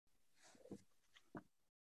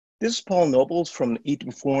This is Paul Nobles from Eat to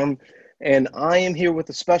Perform, and I am here with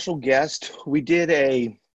a special guest. We did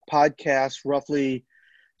a podcast roughly,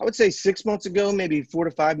 I would say 6 months ago, maybe 4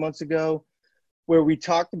 to 5 months ago, where we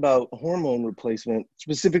talked about hormone replacement,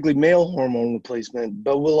 specifically male hormone replacement,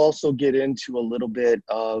 but we'll also get into a little bit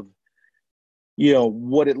of,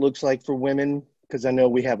 what it looks like for women, because I know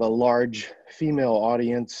we have a large female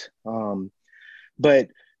audience. But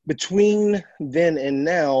between then and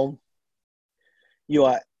now, you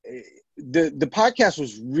know, the podcast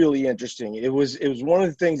was really interesting. It was one of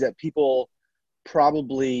the things that people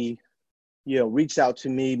probably reached out to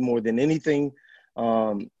me more than anything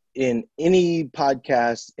in any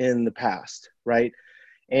podcast in the past, right?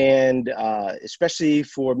 And especially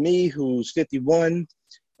for me, who's 51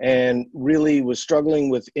 and really was struggling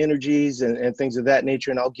with energies and things of that nature.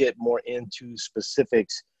 And I'll get more into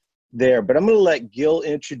specifics there, but I'm going to let Gil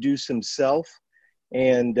introduce himself.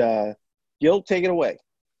 And Gil, take it away.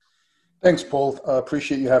 Thanks, Paul.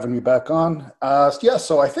 Appreciate you having me back on.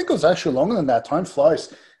 So I think it was actually longer than that. Time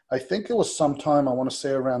flies. I think it was sometime, I want to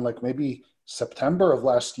say around like maybe September of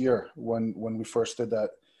last year when we first did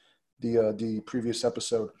that, the previous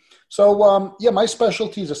episode. So my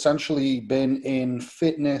specialty has essentially been in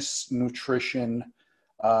fitness, nutrition,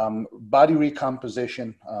 body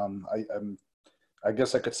recomposition. I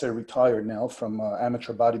guess I could say retired now from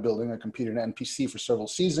amateur bodybuilding. I competed in NPC for several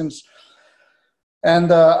seasons.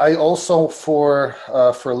 And I also, for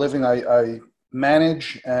a living, I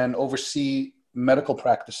manage and oversee medical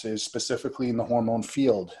practices, specifically in the hormone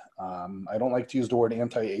field. I don't like to use the word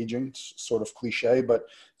anti-aging, it's sort of cliche, but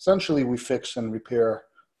essentially we fix and repair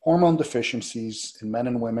hormone deficiencies in men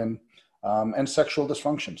and women and sexual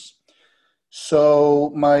dysfunctions.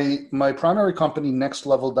 So my primary company, Next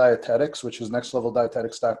Level Dietetics, which is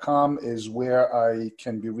nextleveldietetics.com, is where I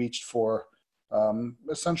can be reached for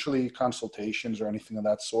essentially consultations or anything of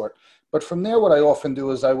that sort. But from there, what I often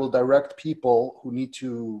do is I will direct people who need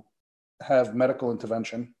to have medical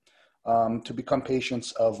intervention to become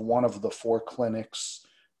patients of one of the 4 clinics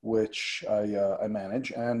which I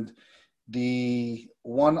manage. And the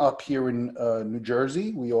one up here in New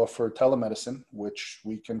Jersey, we offer telemedicine, which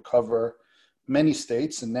we can cover many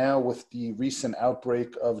states. And now with the recent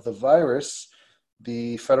outbreak of the virus,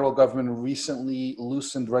 the federal government recently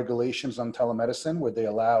loosened regulations on telemedicine where they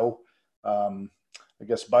allow,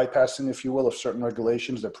 bypassing, if you will, of certain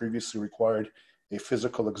regulations that previously required a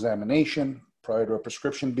physical examination prior to a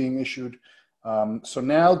prescription being issued. So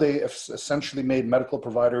now they have essentially made medical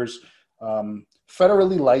providers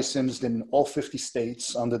federally licensed in all 50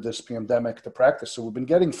 states under this pandemic to practice. So we've been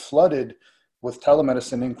getting flooded with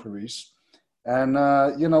telemedicine inquiries. And,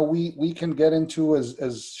 we can get into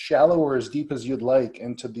as shallow or as deep as you'd like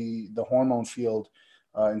into the hormone field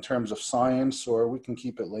in terms of science, or we can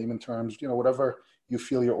keep it layman terms, whatever you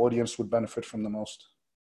feel your audience would benefit from the most.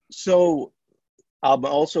 So I'm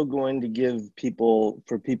also going to give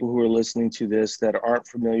for people who are listening to this that aren't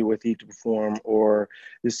familiar with Eat to Perform, or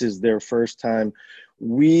this is their first time,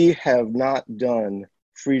 we have not done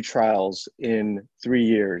free trials in 3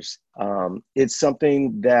 years. It's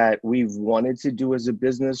something that we've wanted to do as a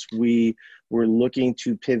business. We were looking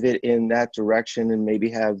to pivot in that direction and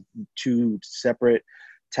maybe have 2 separate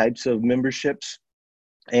types of memberships.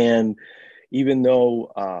 And even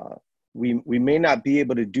though we may not be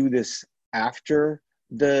able to do this after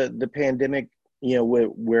the pandemic,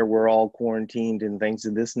 where we're all quarantined and things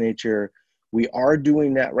of this nature, we are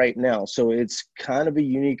doing that right now. So it's kind of a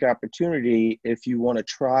unique opportunity if you want to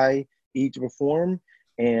try Eat to Perform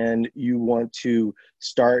and you want to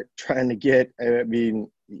start trying to get,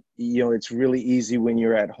 it's really easy when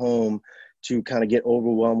you're at home to kind of get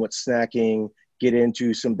overwhelmed with snacking, get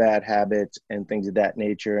into some bad habits and things of that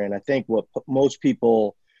nature. And I think what most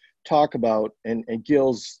people talk about, and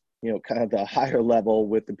Gil's, kind of the higher level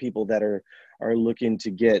with the people that are looking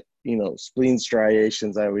to get, spleen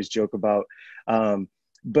striations, I always joke about.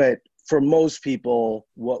 But for most people,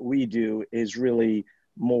 what we do is really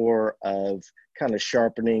more of kind of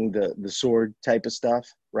sharpening the sword type of stuff,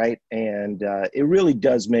 right? And it really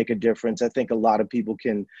does make a difference. I think a lot of people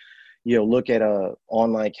can, look at a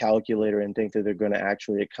online calculator and think that they're going to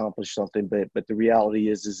actually accomplish something. But the reality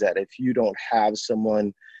is that if you don't have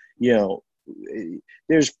someone,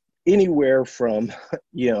 there's anywhere from,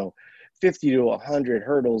 50 to 100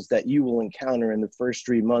 hurdles that you will encounter in the first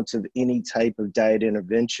 3 months of any type of diet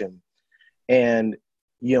intervention. And,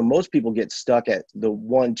 most people get stuck at the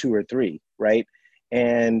 1, 2, or 3, right?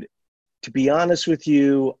 And to be honest with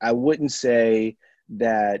you, I wouldn't say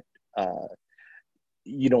that,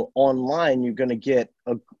 online you're going to get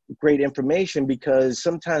a great information, because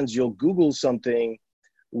sometimes you'll Google something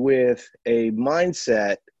with a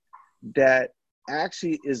mindset that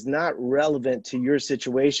actually is not relevant to your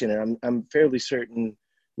situation. And I'm fairly certain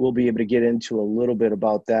we'll be able to get into a little bit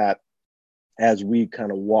about that as we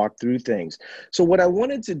kind of walk through things. So what I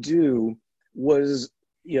wanted to do was,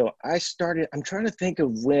 I'm trying to think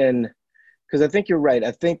of when, because I think you're right.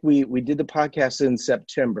 I think we did the podcast in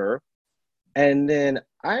September, and then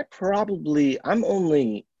I'm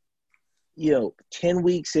only, 10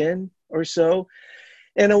 weeks in or so.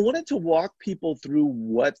 And I wanted to walk people through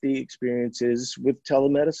what the experience is with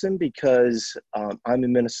telemedicine, because I'm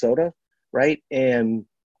in Minnesota, right? And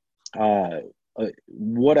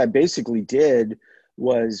what I basically did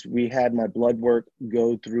was we had my blood work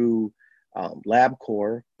go through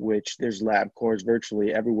LabCorp, which there's LabCorps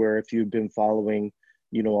virtually everywhere. If you've been following,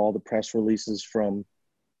 all the press releases from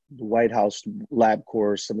the White House,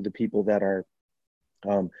 LabCorp, some of the people that are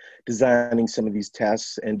designing some of these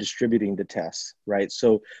tests and distributing the tests, right?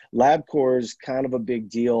 So LabCorp is kind of a big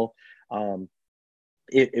deal.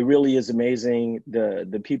 It really is amazing.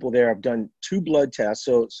 The people there have done 2 blood tests.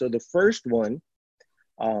 So the first one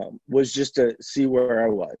was just to see where I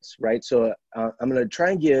was, right? So I'm going to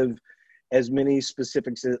try and give as many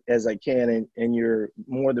specifics as I can, and you're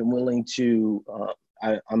more than willing to,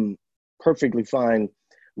 I'm perfectly fine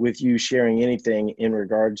with you sharing anything in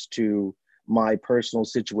regards to my personal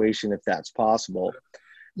situation, if that's possible.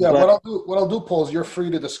 Yeah, what I'll do, Paul, is you're free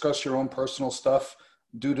to discuss your own personal stuff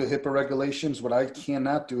due to HIPAA regulations. What I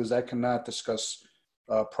cannot do is I cannot discuss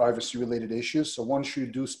privacy related issues. So once you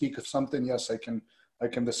do speak of something, yes, I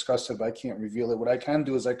can discuss it, but I can't reveal it. What I can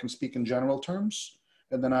do is I can speak in general terms,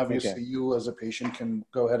 and then obviously Okay. you as a patient can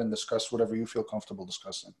go ahead and discuss whatever you feel comfortable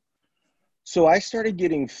discussing. So I started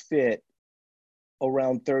getting fit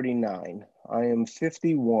around 39. I am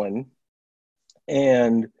 51,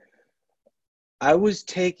 and I was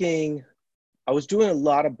doing a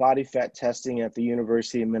lot of body fat testing at the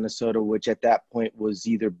University of Minnesota, which at that point was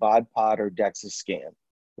either BodPod or DEXA scan,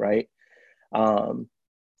 right?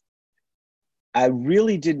 I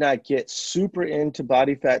really did not get super into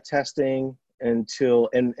body fat testing until,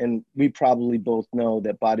 and we probably both know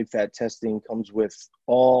that body fat testing comes with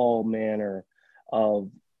all manner of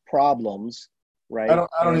problems, right?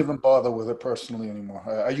 I don't even bother with it personally anymore.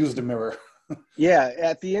 I use the mirror. Yeah,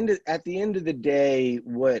 at the end of the day,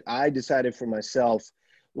 what I decided for myself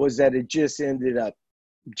was that it just ended up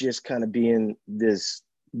just kind of being this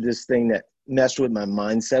thing that messed with my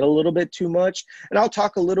mindset a little bit too much. And I'll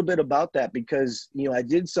talk a little bit about that because, I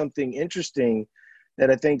did something interesting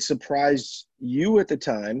that I think surprised you at the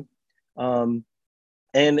time,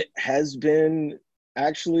 and has been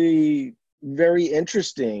actually very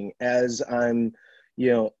interesting as I'm,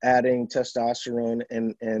 adding testosterone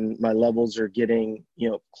and my levels are getting,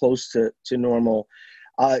 close to normal.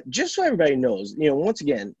 Just so everybody knows, once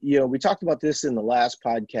again, we talked about this in the last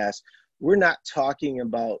podcast. We're not talking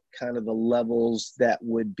about kind of the levels that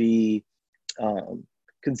would be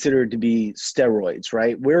considered to be steroids,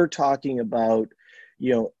 right? We're talking about,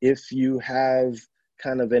 if you have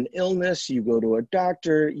kind of an illness, you go to a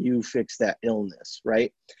doctor, you fix that illness,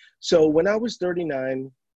 right? So when I was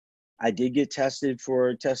 39, I did get tested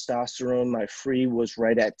for testosterone. My free was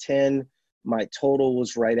right at 10. My total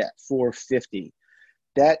was right at 450.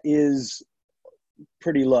 That is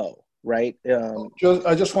pretty low, right?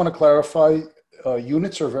 I just want to clarify.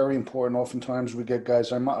 Units are very important. Oftentimes, we get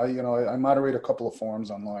guys. I moderate a couple of forums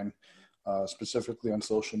online, specifically on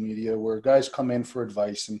social media, where guys come in for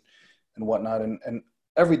advice and whatnot. And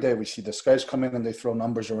every day we see this. Guys come in and they throw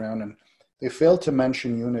numbers around, and they fail to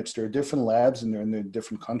mention units. There are different labs, and they're in the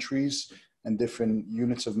different countries and different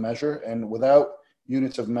units of measure. And without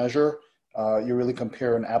units of measure, you're really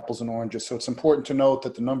comparing apples and oranges. So it's important to note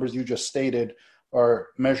that the numbers you just stated are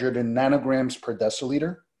measured in nanograms per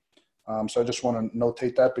deciliter. So I just want to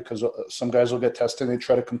notate that because some guys will get tested and they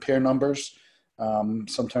try to compare numbers.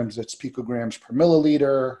 Sometimes it's picograms per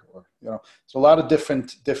milliliter, or it's a lot of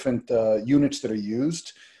different units that are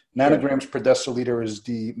used. Nanograms per deciliter is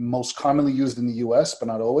the most commonly used in the U.S., but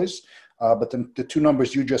not always. But the 2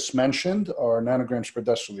 numbers you just mentioned are nanograms per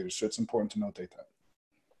deciliter, so it's important to notate that.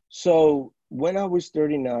 So when I was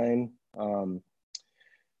 39,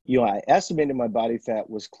 I estimated my body fat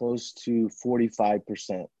was close to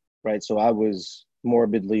 45%, right? So I was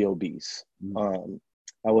morbidly obese. I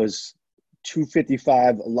was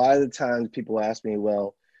 255. A lot of the times people ask me,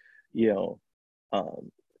 well,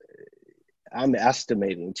 I'm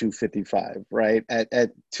estimating 255, right?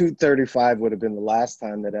 At 235 would have been the last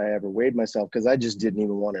time that I ever weighed myself because I just didn't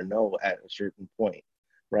even want to know at a certain point,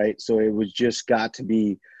 right? So it was just got to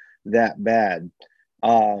be that bad.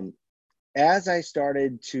 As I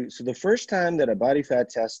started so the first time that I body fat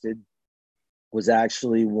tested, was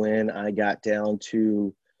actually when I got down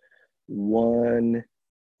to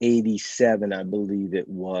 187, I believe it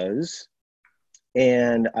was.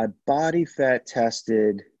 And I body fat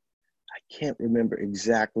tested, I can't remember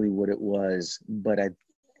exactly what it was, but I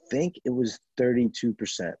think it was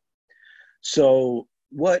 32%. So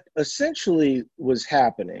what essentially was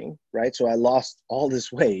happening, right? So I lost all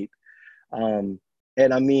this weight. And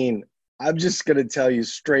I mean, I'm just gonna tell you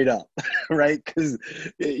straight up, right? Because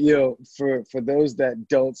for those that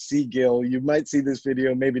don't see Gil, you might see this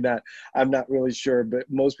video, maybe not. I'm not really sure, but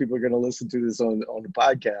most people are gonna listen to this on the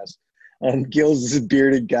podcast. Gil's this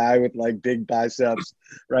bearded guy with like big biceps,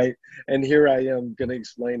 right? And here I am gonna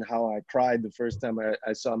explain how I cried the first time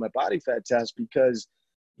I saw my body fat test because,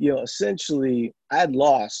 essentially I had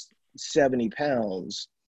lost 70 pounds,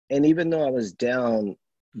 and even though I was down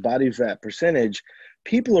body fat percentage,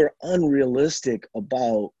 people are unrealistic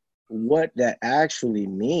about what that actually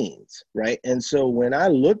means, right? And so when I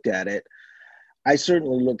looked at it, I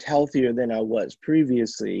certainly looked healthier than I was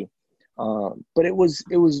previously, but it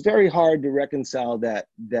was very hard to reconcile that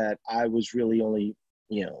I was really only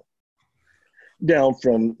down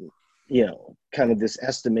from kind of this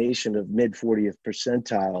estimation of mid 40th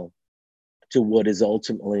percentile to what is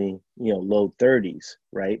ultimately low 30s,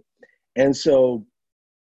 right? And so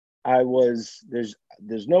there's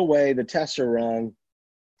no way the tests are wrong.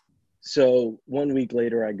 So 1 week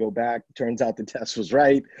later, I go back. Turns out the test was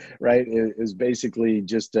right. Right, it was basically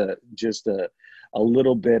just a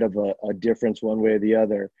little bit of a difference one way or the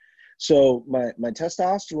other. So my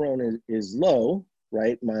testosterone is low.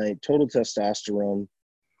 Right, my total testosterone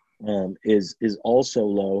is also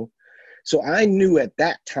low. So I knew at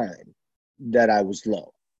that time that I was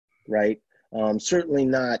low. Right, certainly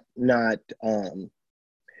not.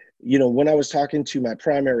 When I was talking to my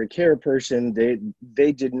primary care person,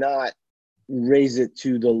 they did not raise it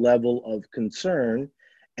to the level of concern.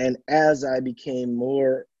 And as I became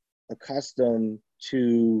more accustomed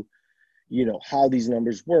to, how these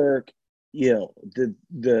numbers work,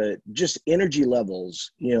 the just energy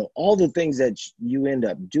levels, all the things that you end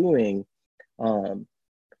up doing,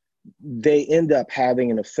 they end up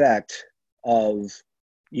having an effect of,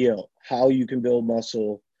 how you can build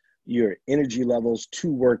muscle, your energy levels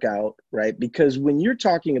to work out, right? Because when you're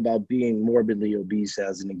talking about being morbidly obese,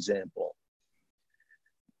 as an example,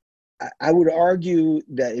 I would argue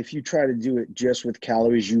that if you try to do it just with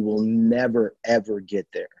calories, you will never, ever get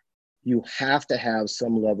there. You have to have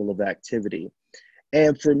some level of activity.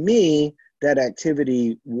 And for me, that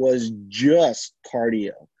activity was just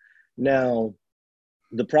cardio. Now,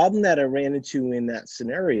 the problem that I ran into in that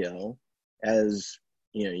scenario, as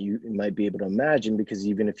you might be able to imagine, because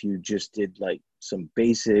even if you just did like some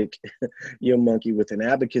basic, monkey with an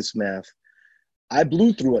abacus math, I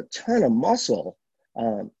blew through a ton of muscle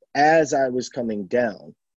as I was coming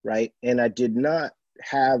down, right? And I did not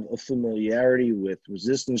have a familiarity with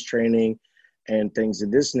resistance training and things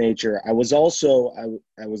of this nature. I was also,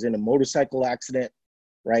 I was in a motorcycle accident,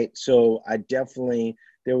 right? So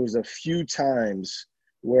there was a few times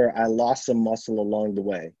where I lost some muscle along the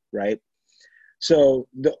way, right? So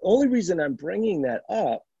the only reason I'm bringing that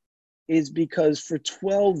up is because for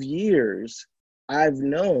 12 years, I've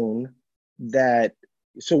known that.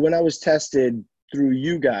 So when I was tested through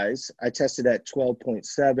you guys, I tested at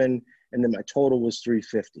 12.7, and then my total was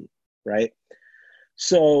 350, right?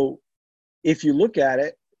 So if you look at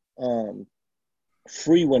it,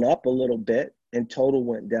 free went up a little bit and total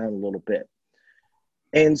went down a little bit.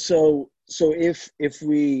 And so if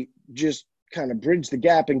we just kind of bridge the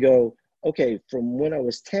gap and go, okay, from when I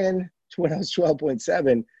was 10 to when I was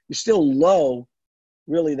 12.7, you're still low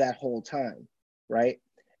really that whole time, right?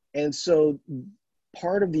 And so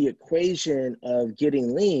part of the equation of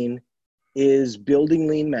getting lean is building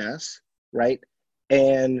lean mass, right?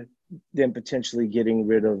 And then potentially getting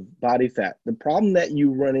rid of body fat. The problem that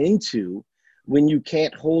you run into when you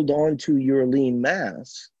can't hold on to your lean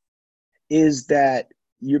mass is that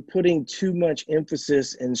you're putting too much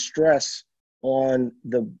emphasis and stress on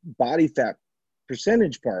the body fat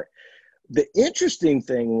percentage part. The interesting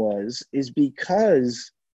thing is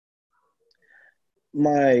because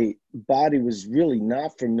my body was really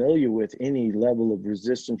not familiar with any level of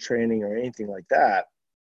resistance training or anything like that.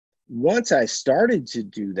 Once I started to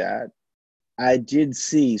do that, I did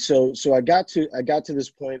see, so I got to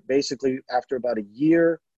this point basically after about a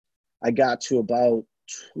year. I got to about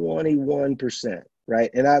 21%, right?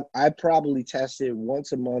 And I probably tested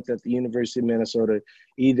once a month at the University of Minnesota.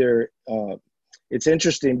 It's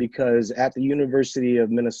interesting because at the University of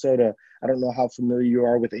Minnesota, I don't know how familiar you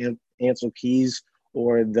are with Ancel Keys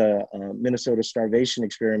or the Minnesota Starvation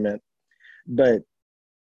Experiment, but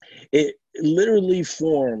It literally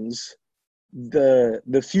forms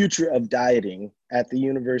the future of dieting at the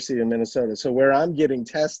University of Minnesota. So where I'm getting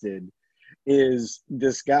tested is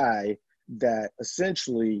this guy that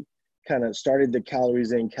essentially kind of started the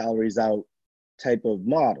calories in, calories out type of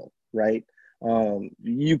model, right?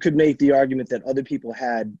 You could make the argument that other people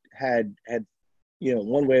had,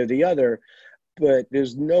 one way or the other, but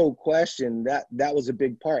there's no question that that was a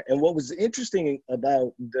big part. And what was interesting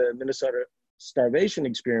about the Minnesota starvation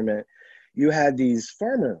experiment, you had these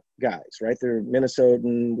farmer guys, right? They're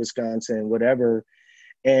Minnesotan, Wisconsin, whatever.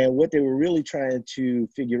 And what they were really trying to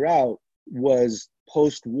figure out was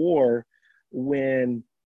post-war, when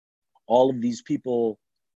all of these people,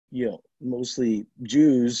 mostly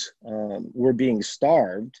Jews, were being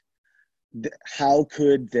starved, how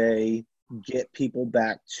could they get people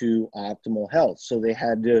back to optimal health? So they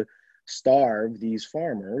had to starve these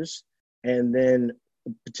farmers and then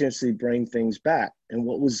potentially bring things back. And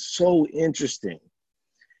what was so interesting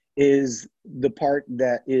is the part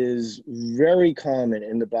that is very common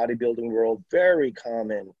in the bodybuilding world, very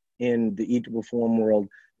common in the Eat to Perform world,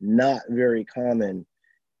 not very common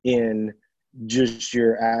in just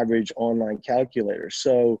your average online calculator.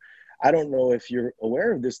 So I don't know if you're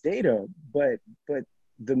aware of this data, but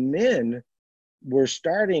the men were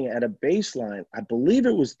starting at a baseline, I believe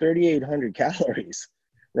it was 3,800 calories,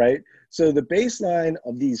 right? So the baseline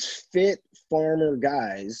of these fit farmer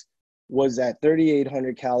guys was at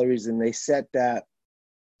 3,800 calories, and they set that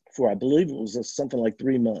for, I believe it was something like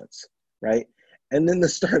 3 months, right? And then the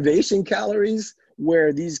starvation calories,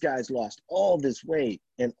 where these guys lost all this weight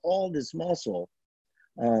and all this muscle,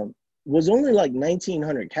 was only like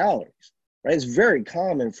 1,900 calories, right? It's very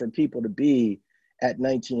common for people to be at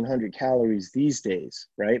 1,900 calories these days,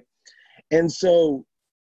 right? And so,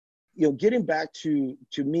 getting back to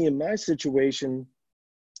me and my situation,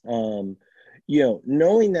 knowing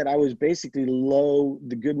that I was basically low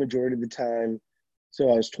the good majority of the time.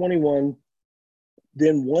 So I was 21.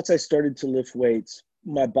 Then once I started to lift weights,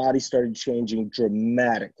 my body started changing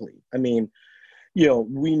dramatically. I mean,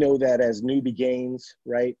 we know that as newbie gains,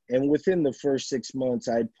 right? And within the first 6 months,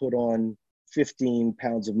 I'd put on 15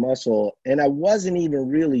 pounds of muscle, and I wasn't even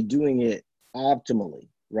really doing it optimally,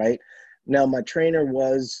 right? Now, my trainer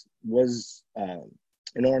was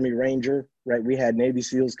an Army Ranger, right? We had Navy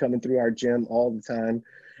SEALs coming through our gym all the time.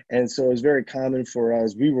 And so it was very common for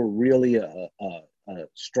us. We were really a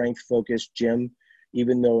strength-focused gym,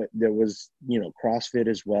 even though there was, CrossFit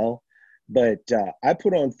as well. But I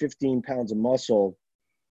put on 15 pounds of muscle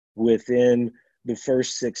within the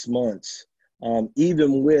first 6 months,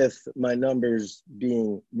 even with my numbers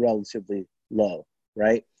being relatively low,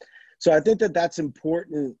 right? So I think that that's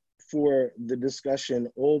important for the discussion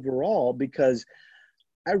overall, because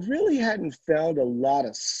I really hadn't found a lot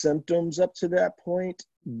of symptoms up to that point.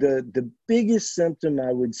 The biggest symptom,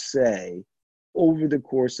 I would say, over the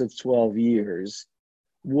course of 12 years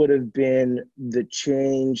would have been the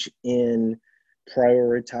change in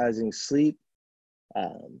prioritizing sleep,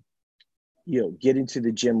 getting to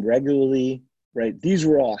the gym regularly, right? These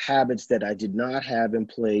were all habits that I did not have in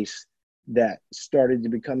place that started to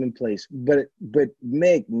become in place. But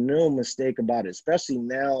make no mistake about it, especially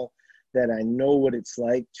now that I know what it's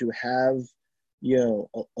like to have,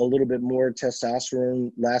 a little bit more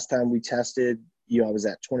testosterone. Last time we tested, I was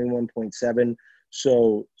at 21.7.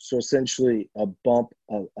 So essentially a bump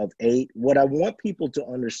of 8. What I want people to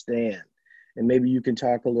understand, and maybe you can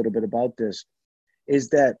talk a little bit about this, is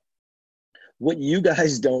that what you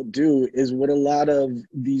guys don't do is what a lot of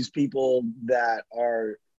these people that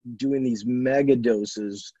are doing these mega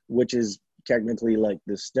doses, which is technically like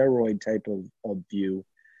the steroid type of view,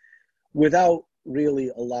 without really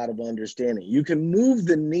a lot of understanding. You can move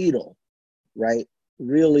the needle, right,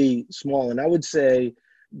 really small. And I would say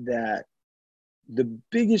that the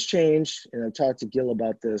biggest change, and I've talked to Gil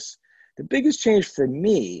about this, the biggest change for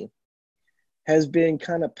me has been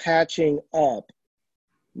kind of patching up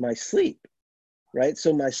my sleep, right?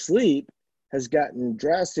 So my sleep has gotten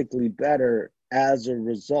drastically better as a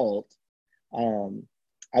result.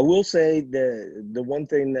 I will say the one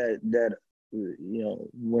thing that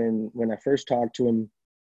when I first talked to him,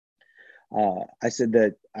 I said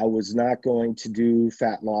that I was not going to do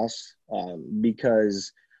fat loss,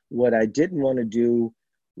 because what I didn't want to do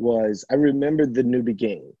was, I remembered the newbie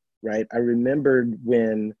game, right? I remembered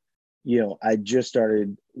when, I just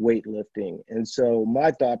started weightlifting. And so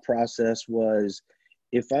my thought process was,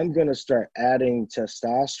 if I'm going to start adding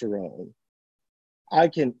testosterone, I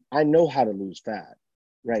know how to lose fat,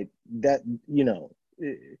 right? That's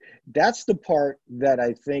the part that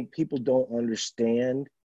I think people don't understand,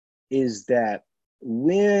 is that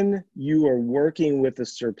when you are working with a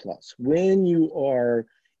surplus, when you are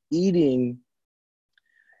eating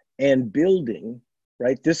and building,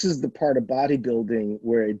 right? This is the part of bodybuilding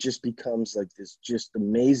where it just becomes like this just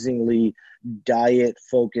amazingly diet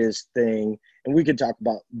focused thing. And we could talk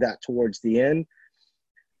about that towards the end.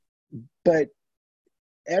 But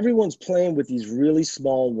everyone's playing with these really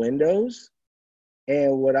small windows.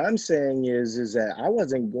 And what I'm saying is that I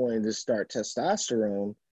wasn't going to start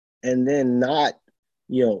testosterone and then not,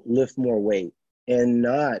 lift more weight and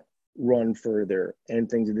not run further and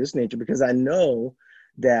things of this nature, because I know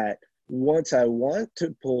that once I want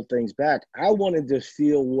to pull things back, I wanted to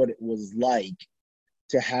feel what it was like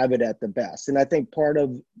to have it at the best. And I think part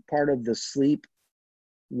of the sleep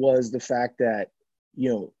was the fact that,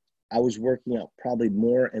 I was working out probably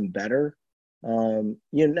more and better. To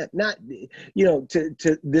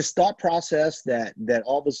this thought process that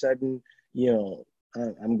all of a sudden,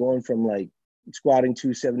 I'm going from like squatting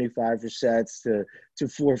 275 for sets to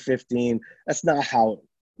 415. That's not how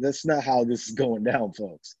this is going down,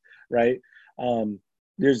 folks. Right. I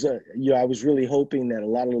was really hoping that a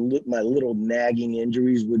lot of my little nagging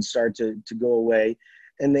injuries would start to go away,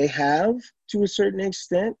 and they have to a certain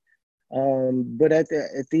extent. But at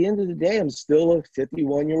the end of the day, I'm still a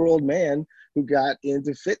 51-year-old man who got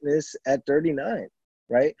into fitness at 39,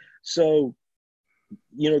 right? So,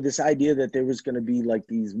 this idea that there was going to be like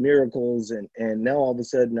these miracles and now all of a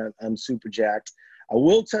sudden I'm super jacked. I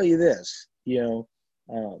will tell you this,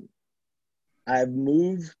 I've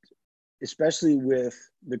moved, especially with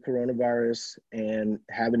the coronavirus and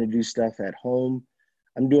having to do stuff at home.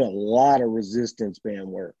 I'm doing a lot of resistance band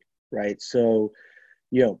work, right? So,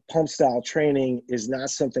 pump style training is not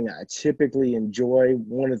something I typically enjoy.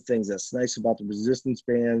 One of the things that's nice about the resistance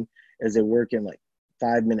band is they work in like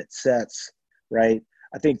 5-minute sets, right?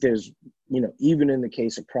 I think there's, even in the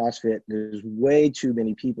case of CrossFit, there's way too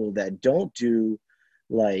many people that don't do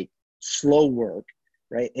like slow work,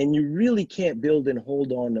 right? And you really can't build and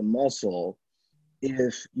hold on to muscle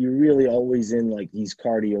if you're really always in like these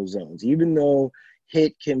cardio zones, even though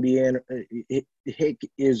HIIT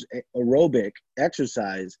is aerobic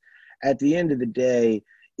exercise. At the end of the day,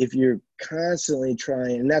 if you're constantly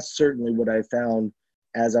trying, and that's certainly what I found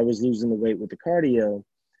as I was losing the weight with the cardio,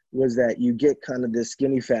 was that you get kind of this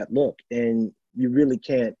skinny fat look, and you really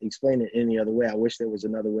can't explain it any other way. I wish there was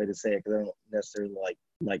another way to say it, because I don't necessarily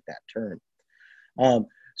like that term.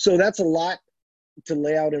 So that's a lot to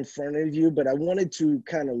lay out in front of you, but I wanted to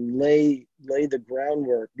kind of lay the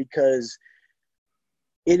groundwork, because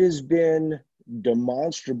it has been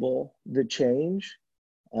demonstrable, the change.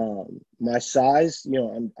 My size,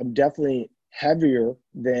 I'm definitely heavier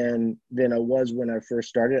than I was when I first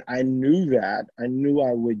started. I knew that. I knew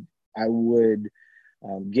I would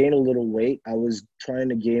gain a little weight. I was trying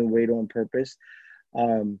to gain weight on purpose.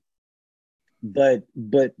 But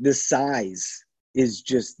the size is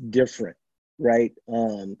just different, right?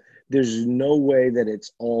 There's no way that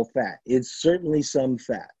it's all fat. It's certainly some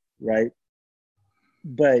fat, right?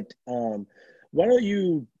 But why don't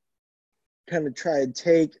you kind of try and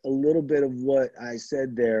take a little bit of what I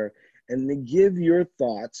said there and then give your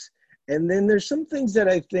thoughts. And then there's some things that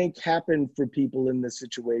I think happen for people in this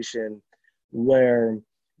situation where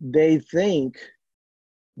they think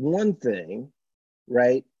one thing,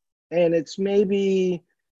 right? And it's maybe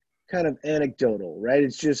kind of anecdotal, right?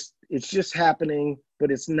 It's just happening,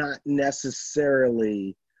 but it's not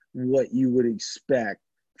necessarily what you would expect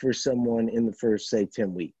for someone in the first, say,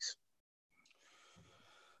 10 weeks.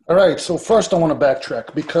 All right. So first I want to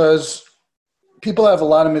backtrack, because people have a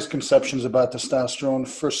lot of misconceptions about testosterone.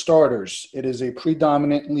 For starters, it is a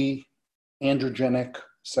predominantly androgenic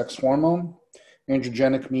sex hormone.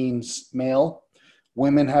 Androgenic means male.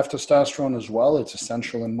 Women have testosterone as well. It's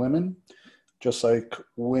essential in women. Just like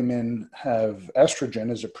women have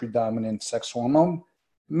estrogen as a predominant sex hormone,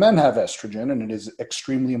 men have estrogen, and it is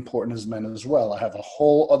extremely important as men as well. I have a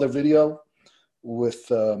whole other video with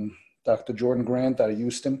Dr. Jordan Grant out of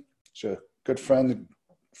Houston. He's a good friend,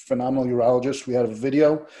 phenomenal urologist. We had a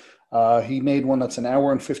video. He made one that's an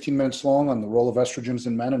hour and 15 minutes long on the role of estrogens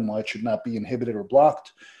in men and why it should not be inhibited or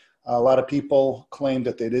blocked. A lot of people claimed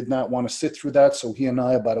that they did not want to sit through that, so he and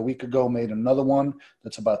I, about a week ago, made another one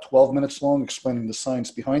that's about 12 minutes long, explaining the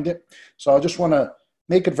science behind it. So I just want to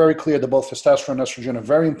make it very clear that both testosterone and estrogen are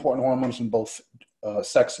very important hormones in both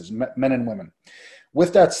sexes, men and women.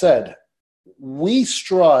 With that said, we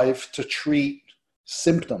strive to treat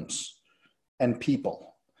symptoms and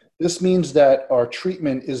people. This means that our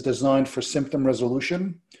treatment is designed for symptom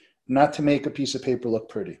resolution, not to make a piece of paper look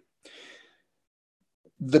pretty.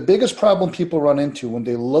 The biggest problem people run into when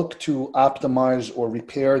they look to optimize or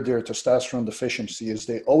repair their testosterone deficiency is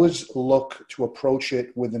they always look to approach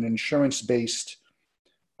it with an insurance-based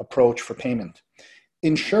approach for payment.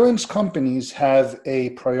 Insurance companies have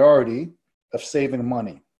a priority of saving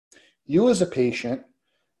money. You as a patient,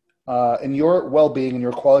 and your well-being and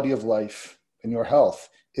your quality of life and your health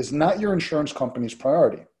is not your insurance company's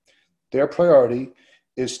priority. Their priority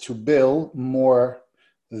is to bill more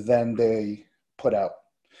than they put out.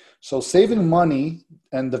 So saving money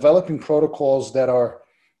and developing protocols that are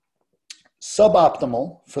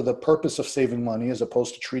suboptimal for the purpose of saving money as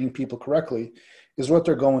opposed to treating people correctly is what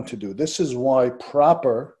they're going to do. This is why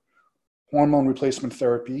proper hormone replacement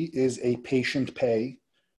therapy is a patient pay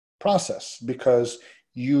process, because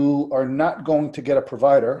you are not going to get a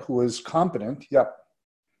provider who is competent. Yep.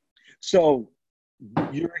 So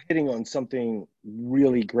you're hitting on something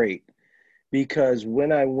really great, because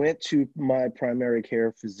when I went to my primary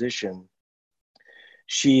care physician,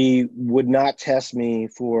 she would not test me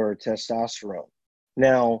for testosterone.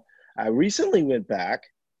 Now, I recently went back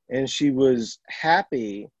and she was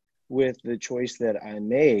happy with the choice that I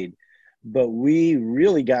made, but we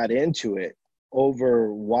really got into it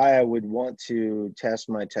over why I would want to test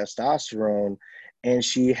my testosterone. And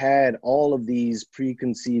she had all of these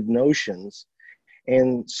preconceived notions.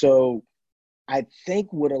 And so I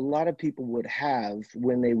think what a lot of people would have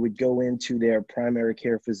when they would go into their primary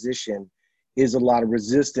care physician is a lot of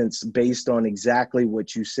resistance based on exactly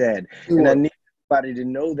what you said. Sure. And I need everybody to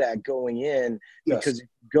know that going in, because if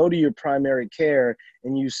you go to your primary care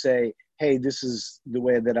and you say, hey, this is the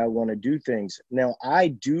way that I want to do things. Now, I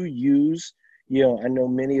do use, I know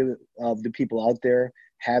many of the people out there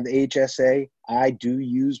have HSA. I do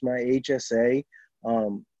use my HSA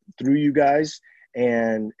through you guys,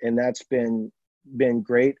 and that's been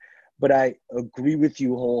great. But I agree with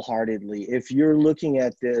you wholeheartedly. If you're looking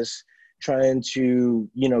at this trying to,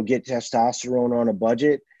 get testosterone on a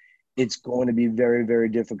budget, it's going to be very, very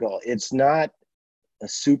difficult. It's not a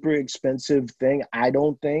super expensive thing, I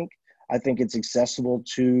don't think. I think it's accessible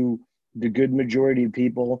to the good majority of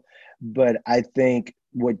people. But I think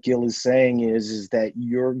what Gil is saying is that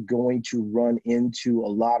you're going to run into a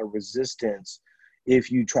lot of resistance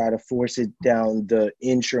if you try to force it down the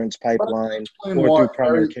insurance pipeline or through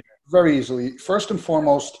primary care. Very easily. First and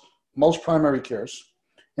foremost, most primary cares,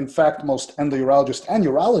 in fact, most endourologists and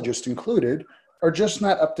urologists included, are just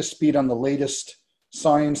not up to speed on the latest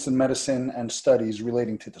science and medicine and studies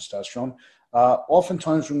relating to testosterone.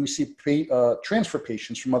 Oftentimes when we see transfer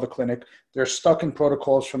patients from other clinic, they're stuck in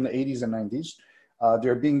protocols from the 80s and 90s.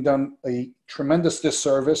 They're being done a tremendous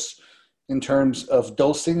disservice in terms of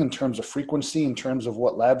dosing, in terms of frequency, in terms of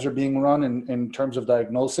what labs are being run, in terms of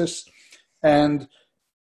diagnosis. And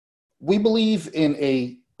we believe in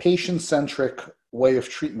a patient-centric way of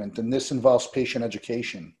treatment, and this involves patient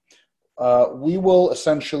education. We will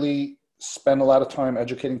essentially spend a lot of time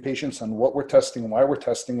educating patients on what we're testing, why we're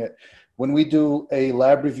testing it. When we do a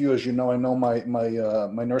lab review, as you know, I know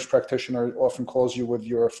my nurse practitioner often calls you with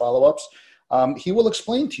your follow-ups. He will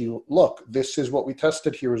explain to you, look, this is what we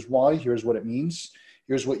tested. Here's why. Here's what it means.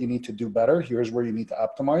 Here's what you need to do better. Here's where you need to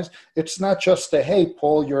optimize. It's not just a, hey,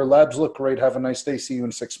 Paul, your labs look great. Have a nice day. See you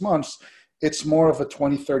in 6 months. It's more of a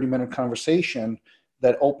 20, 30-minute conversation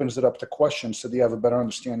that opens it up to questions so that you have a better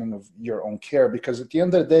understanding of your own care. Because at the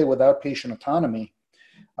end of the day, without patient autonomy,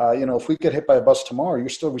 if we get hit by a bus tomorrow, you're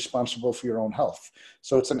still responsible for your own health.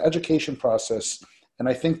 So it's an education process. And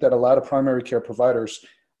I think that a lot of primary care providers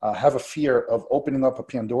have a fear of opening up a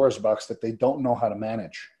Pandora's box that they don't know how to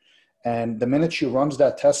manage. And the minute she runs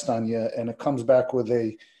that test on you and it comes back with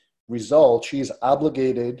a result, she's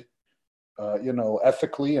obligated,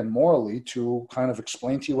 ethically and morally to kind of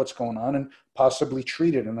explain to you what's going on and possibly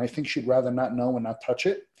treat it. And I think she'd rather not know and not touch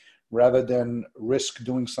it rather than risk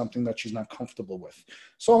doing something that she's not comfortable with.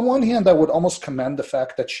 So on one hand, I would almost commend the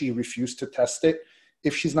fact that she refused to test it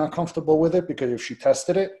if she's not comfortable with it, because if she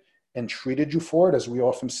tested it and treated you for it, as we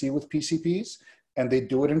often see with PCPs, and they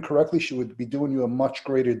do it incorrectly, she would be doing you a much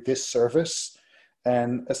greater disservice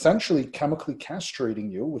and essentially chemically castrating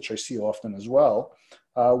you, which I see often as well,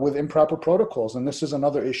 with improper protocols. And this is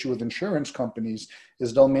another issue with insurance companies,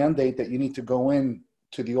 is they'll mandate that you need to go in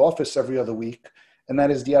to the office every other week. And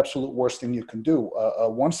that is the absolute worst thing you can do.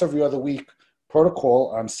 Once every other week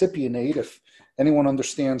protocol on cypionate, if anyone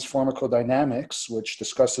understands pharmacodynamics, which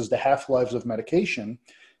discusses the half-lives of medication,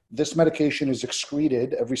 this medication is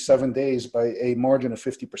excreted every 7 days by a margin of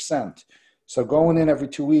 50%. So going in every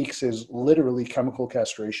 2 weeks is literally chemical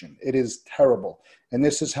castration. It is terrible. And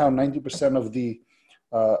this is how 90% of the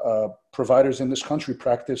providers in this country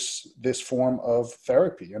practice this form of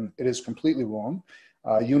therapy. And it is completely wrong.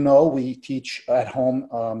 We teach at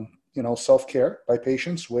home, self-care by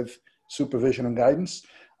patients with supervision and guidance.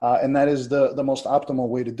 And that is the most optimal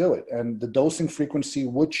way to do it. And the dosing frequency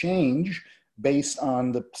would change based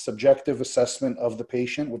on the subjective assessment of the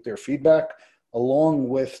patient with their feedback, along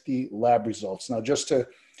with the lab results. Now, just to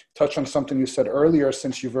touch on something you said earlier,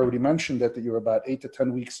 since you've already mentioned that you're about 8 to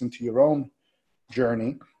 10 weeks into your own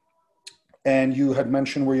journey, and you had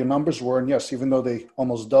mentioned where your numbers were, and yes, even though they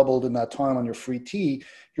almost doubled in that time on your free T,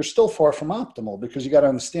 you're still far from optimal, because you got to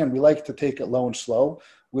understand, we like to take it low and slow.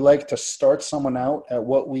 We like to start someone out at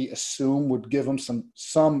what we assume would give them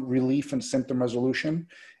some relief and symptom resolution.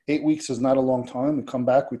 8 weeks is not a long time. We come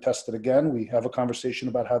back, we test it again, we have a conversation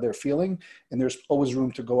about how they're feeling, and there's always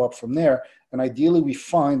room to go up from there. And ideally we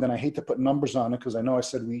find, and I hate to put numbers on it because I know I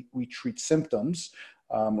said we treat symptoms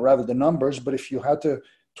rather than numbers, but if you had to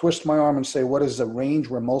twist my arm and say, what is the range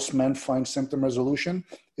where most men find symptom resolution?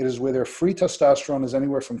 It is where their free testosterone is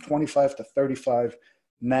anywhere from 25 to 35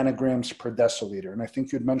 nanograms per deciliter. And I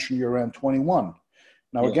think you'd mentioned you're around 21.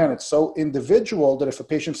 Now, again, it's so individual that if a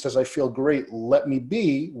patient says, I feel great, let me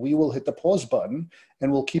be, we will hit the pause button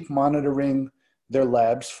and we'll keep monitoring their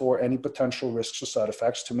labs for any potential risks or side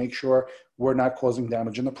effects to make sure we're not causing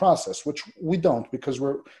damage in the process, which we don't, because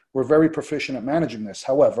we're very proficient at managing this.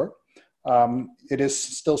 However, it is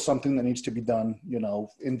still something that needs to be done,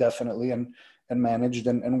 indefinitely and managed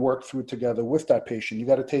and worked through together with that patient. You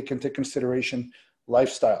got to take into consideration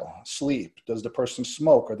lifestyle, sleep. Does the person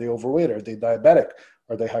smoke? Are they overweight? Are they diabetic?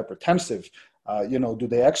 Are they hypertensive? Do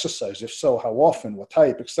they exercise? If so, how often? What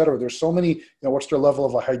type, et cetera? There's so many, what's their level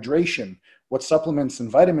of hydration? What supplements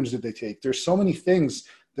and vitamins did they take? There's so many things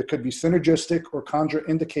that could be synergistic or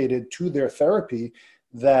contraindicated to their therapy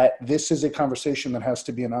that this is a conversation that has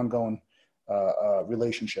to be an ongoing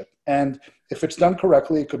relationship. And if it's done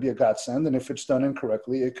correctly, it could be a godsend. And if it's done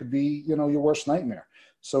incorrectly, it could be, your worst nightmare.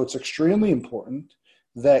 So it's extremely important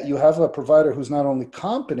that you have a provider who's not only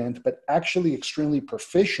competent, but actually extremely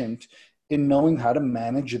proficient in knowing how to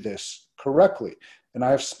manage this correctly. And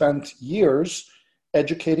I have spent years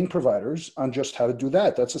educating providers on just how to do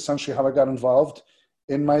that. That's essentially how I got involved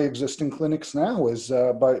in my existing clinics now, is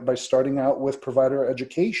by starting out with provider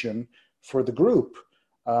education for the group,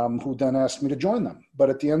 who then asked me to join them. But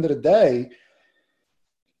at the end of the day,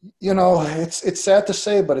 it's sad to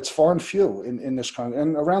say, but it's far and few in this country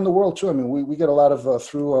and around the world too. I mean, we get a lot of,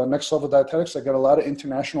 through Next Level Dietetics, I get a lot of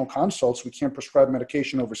international consults. We can't prescribe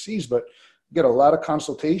medication overseas, but we get a lot of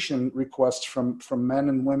consultation requests from men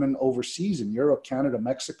and women overseas in Europe, Canada,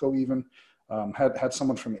 Mexico even. Had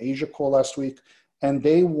someone from Asia call last week, and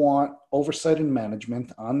they want oversight and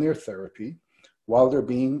management on their therapy while they're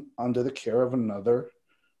being under the care of another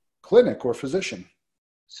clinic or physician.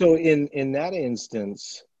 So in that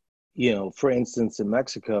instance, for instance, in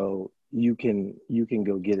Mexico, you can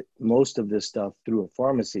go get most of this stuff through a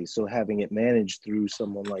pharmacy. So having it managed through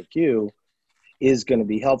someone like you is going to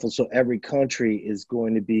be helpful. So every country is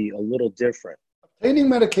going to be a little different. Obtaining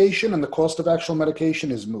medication and the cost of actual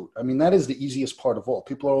medication is moot. I mean, that is the easiest part of all.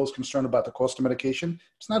 People are always concerned about the cost of medication.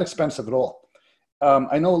 It's not expensive at all.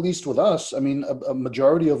 I know, at least with us, I mean, a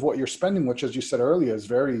majority of what you're spending, which, as you said earlier, is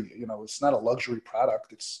very, it's not a luxury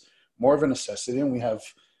product. It's more of a necessity. And we have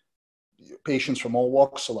patients from all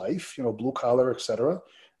walks of life, blue collar, et cetera,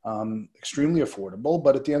 extremely affordable.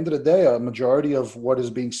 But at the end of the day, a majority of what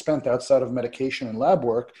is being spent outside of medication and lab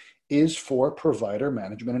work is for provider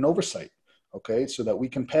management and oversight. Okay, so that we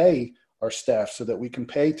can pay our staff, so that we can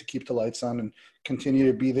pay to keep the lights on and continue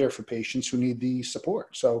to be there for patients who need the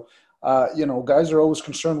support. So, guys are always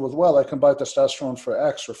concerned with, well, I can buy testosterone for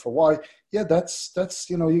X or for Y. Yeah, that's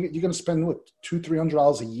you're going to spend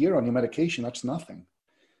 $200-$300 a year on your medication. That's nothing.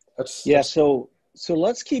 So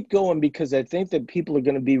let's keep going, because I think that people are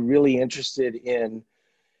going to be really interested in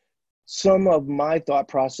some of my thought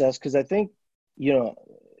process, because I think,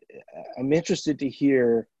 I'm interested to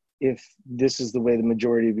hear if this is the way the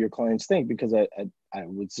majority of your clients think, because I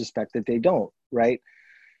would suspect that they don't, right?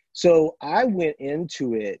 So I went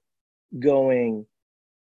into it going,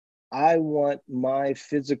 I want my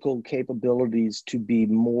physical capabilities to be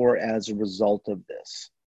more as a result of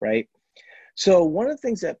this, right? So one of the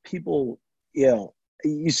things that people,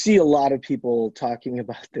 you see a lot of people talking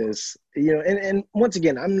about this, and once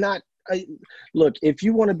again, look, if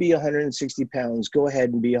you want to be 160 pounds, go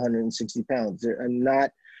ahead and be 160 pounds.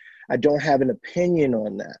 I don't have an opinion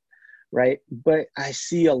on that, right? But I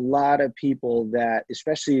see a lot of people that,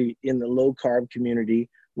 especially in the low carb community,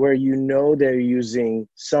 where they're using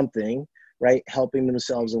something, right, helping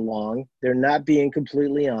themselves along. They're not being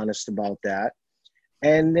completely honest about that.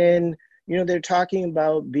 And then, they're talking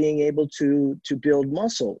about being able to build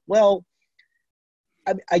muscle. Well,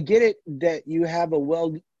 I get it that you have a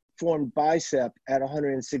well-formed bicep at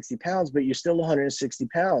 160 pounds, but you're still 160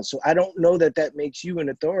 pounds. So I don't know that that makes you an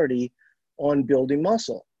authority on building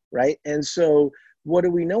muscle, right? And so what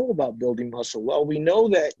do we know about building muscle? Well, we know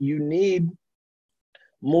that you need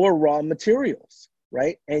more raw materials,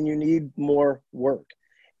 right? And you need more work.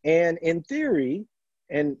 And in theory,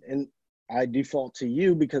 and I default to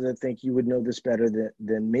you because I think you would know this better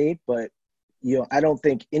than me, but I don't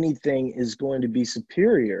think anything is going to be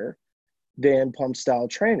superior than pump style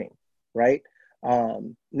training, right?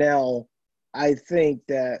 Now, I think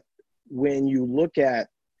that when you look at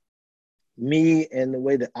me and the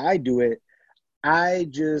way that I do it, I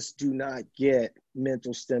just do not get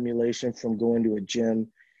mental stimulation from going to a gym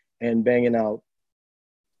and banging out,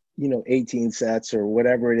 18 sets or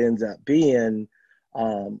whatever it ends up being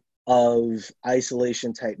of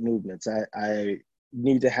isolation type movements. I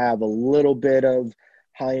need to have a little bit of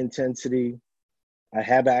high intensity. I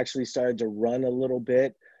have actually started to run a little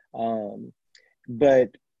bit, but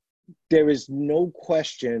there is no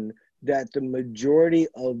question that the majority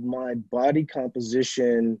of my body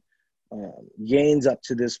composition gains up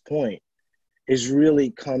to this point is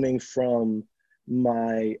really coming from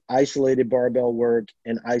my isolated barbell work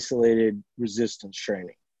and isolated resistance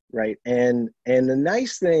training, right? And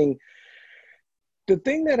the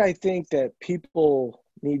thing that I think that people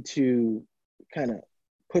need to kind of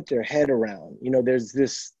put their head around, there's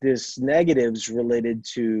this negatives related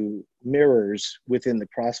to mirrors within the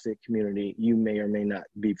CrossFit community. You may or may not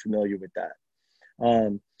be familiar with that.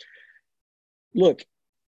 Look,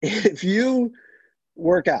 if you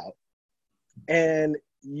work out and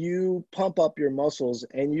you pump up your muscles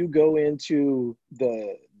and you go into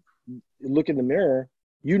look in the mirror,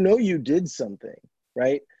 you did something,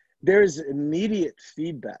 right? There's immediate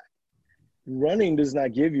feedback. Running does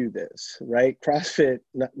not give you this, right? CrossFit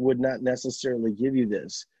would not necessarily give you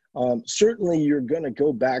this. Certainly you're going to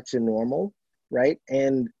go back to normal, right?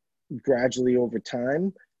 And gradually over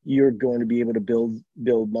time, you're going to be able to build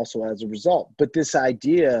muscle as a result. But this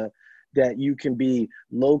idea that you can be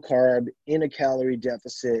low carb in a calorie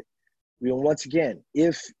deficit, once again,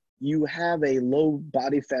 if you have a low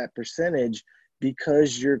body fat percentage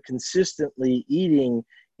because you're consistently eating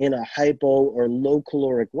in a hypo or low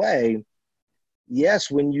caloric way, yes,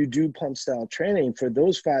 when you do pump style training for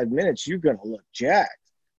those 5 minutes, you're going to look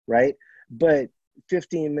jacked, right? But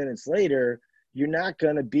 15 minutes later, you're not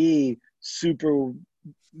going to be super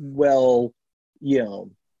well, you're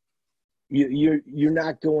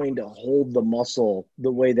not going to hold the muscle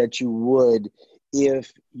the way that you would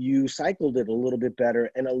if you cycled it a little bit better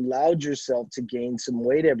and allowed yourself to gain some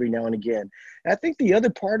weight every now and again. And I think the other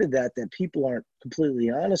part of that people aren't completely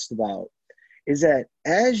honest about is that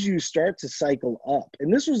as you start to cycle up,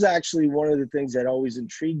 and this was actually one of the things that always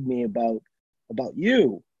intrigued me about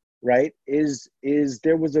you, right, is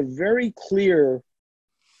there was a very clear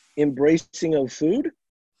embracing of food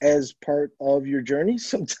as part of your journey.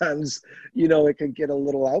 Sometimes, it can get a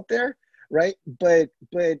little out there, right? But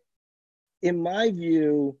in my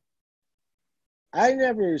view, I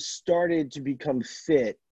never started to become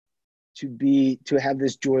fit to have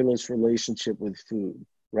this joyless relationship with food,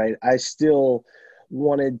 right? I still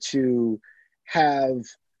wanted to have,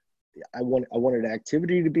 I wanted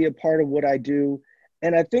activity to be a part of what I do.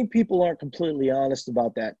 And I think people aren't completely honest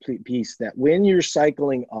about that piece, that when you're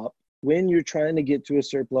cycling up, when you're trying to get to a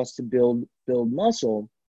surplus to build muscle,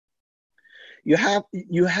 you have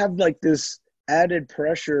like this added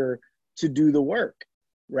pressure to do the work,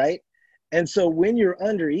 right? And so when you're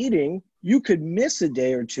under eating, you could miss a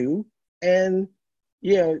day or two, and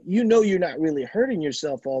you're not really hurting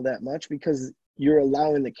yourself all that much because you're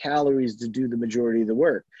allowing the calories to do the majority of the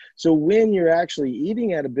work. So when you're actually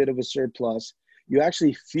eating at a bit of a surplus, you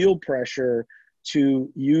actually feel pressure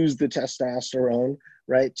to use the testosterone,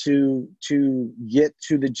 right? To get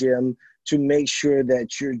to the gym, to make sure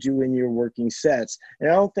that you're doing your working sets. And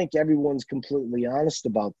I don't think everyone's completely honest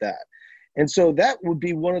about that. And so that would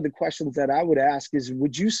be one of the questions that I would ask is,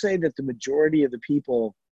 would you say that the majority of the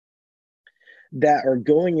people that are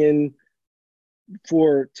going in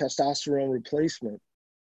for testosterone replacement,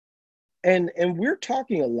 and we're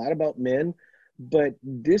talking a lot about men, but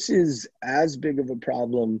this is as big of a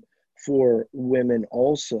problem for women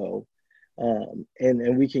also,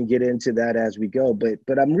 and we can get into that as we go.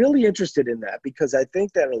 But I'm really interested in that because I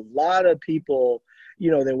think that a lot of people,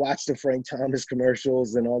 they watch the Frank Thomas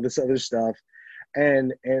commercials and all this other stuff,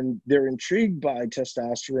 and they're intrigued by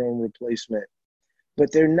testosterone replacement,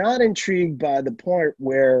 but they're not intrigued by the point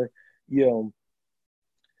where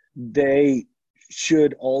they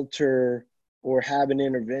should alter or have an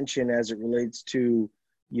intervention as it relates to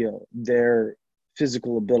their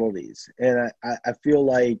physical abilities. And I feel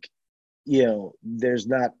like, there's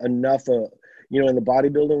not enough in the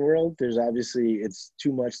bodybuilding world, there's obviously, it's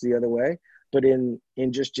too much the other way. But in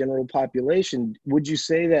just general population, would you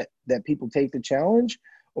say that people take the challenge,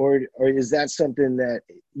 or is that something that,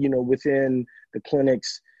 within the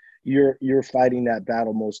clinics, you're fighting that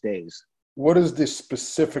battle most days? What is the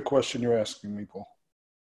specific question you're asking me, Paul?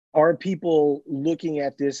 Are people looking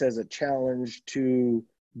at this as a challenge to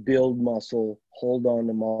build muscle, hold on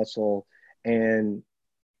to muscle, and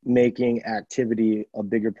making activity a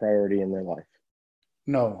bigger priority in their life?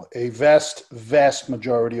 No, a vast, vast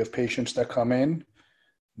majority of patients that come in,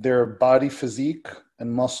 their body physique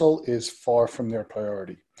and muscle is far from their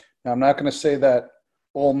priority. Now, I'm not going to say that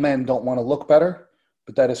all men don't want to look better,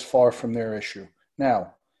 but that is far from their issue.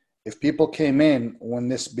 Now, if people came in when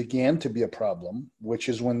this began to be a problem, which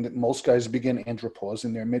is when most guys begin andropause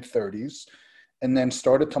in their mid-30s, and then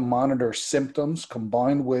started to monitor symptoms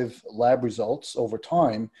combined with lab results over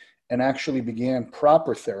time, and actually began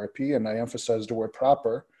proper therapy, and I emphasize the word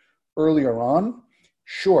proper, earlier on,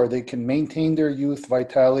 sure, they can maintain their youth,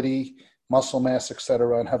 vitality, muscle mass,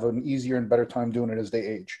 etc., and have an easier and better time doing it as they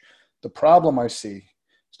age. The problem I see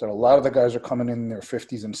is that a lot of the guys are coming in their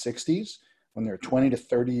 50s and 60s when they're 20 to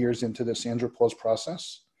 30 years into this andropause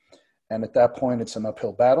process. And at that point, it's an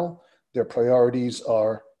uphill battle. Their priorities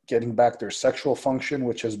are getting back their sexual function,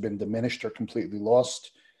 which has been diminished or completely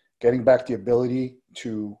lost, getting back the ability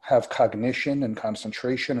to have cognition and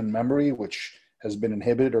concentration and memory, which has been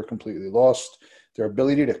inhibited or completely lost, their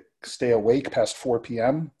ability to stay awake past 4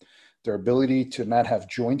 p.m., their ability to not have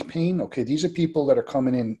joint pain. Okay, these are people that are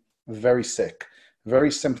coming in very sick,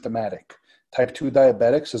 very symptomatic. Type 2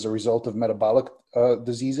 diabetics as a result of metabolic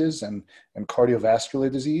diseases and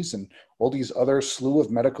cardiovascular disease and all these other slew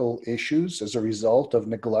of medical issues as a result of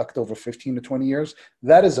neglect over 15 to 20 years.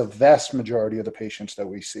 That is a vast majority of the patients that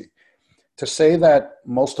we see. To say that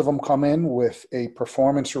most of them come in with a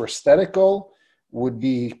performance or aesthetic goal would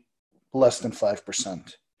be less than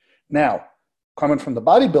 5%. Now, coming from the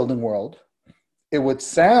bodybuilding world, it would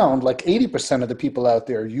sound like 80% of the people out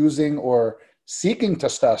there using or seeking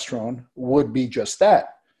testosterone would be just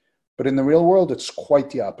that. But in the real world, it's quite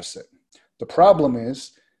the opposite. The problem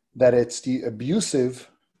is that it's the abusive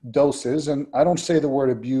doses, and I don't say the word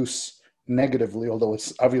abuse negatively, although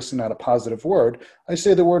it's obviously not a positive word. I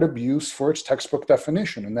say the word abuse for its textbook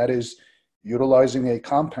definition, and that is utilizing a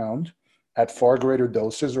compound at far greater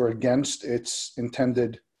doses or against its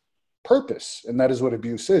intended purpose. And that is what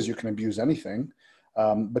abuse is. You can abuse anything,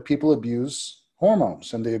 but people abuse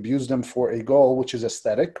hormones, and they abuse them for a goal, which is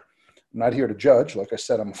aesthetic. I'm not here to judge. Like I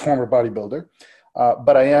said, I'm a former bodybuilder,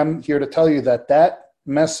 but I am here to tell you that that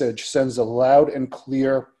message sends a loud and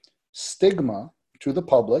clear stigma to the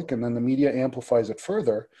public, and then the media amplifies it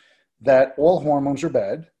further, that all hormones are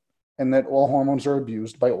bad and that all hormones are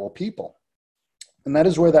abused by all people. And that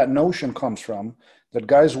is where that notion comes from, that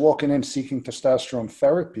guys walking in seeking testosterone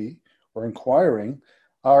therapy or inquiring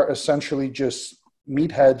are essentially just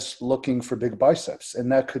meatheads looking for big biceps.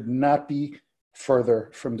 And that could not be further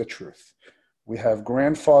from the truth. We have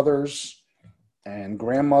grandfathers and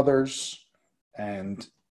grandmothers and,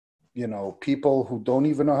 people who don't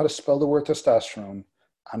even know how to spell the word testosterone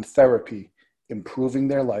on therapy, improving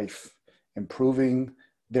their life, improving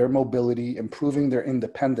their mobility, improving their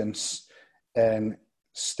independence, and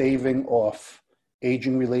staving off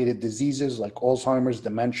aging-related diseases like Alzheimer's,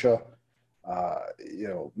 dementia,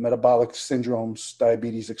 metabolic syndromes,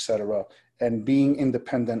 diabetes, etc., and being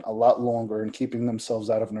independent a lot longer and keeping themselves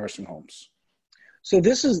out of nursing homes. So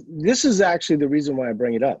this is actually the reason why I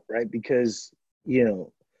bring it up, right? Because,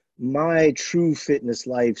 my true fitness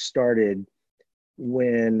life started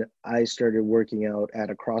when I started working out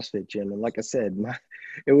at a CrossFit gym. And like I said,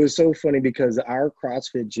 it was so funny because our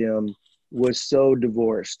CrossFit gym was so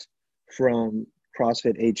divorced from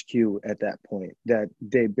CrossFit HQ at that point that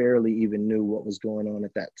they barely even knew what was going on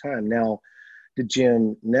at that time. Now, the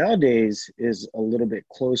gym nowadays is a little bit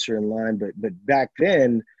closer in line, but back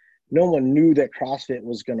then, no one knew that CrossFit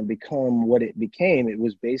was going to become what it became. It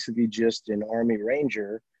was basically just an Army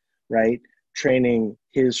Ranger, right, training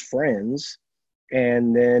his friends.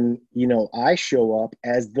 And then, I show up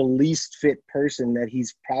as the least fit person that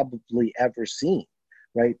he's probably ever seen,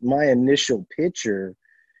 right? My initial picture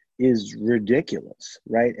is ridiculous,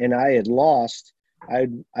 right? And I had lost,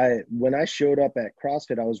 when I showed up at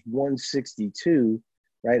CrossFit, I was 162,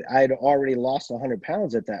 right? I had already lost 100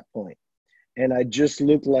 pounds at that point. And I just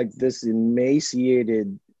looked like this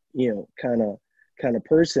emaciated, kind of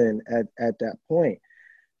person at that point.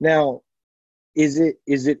 Now, is it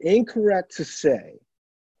incorrect to say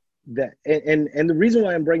that, and the reason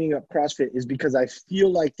why I'm bringing up CrossFit is because I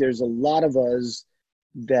feel like there's a lot of us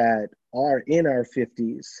that are in our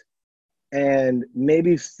 50s and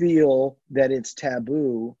maybe feel that it's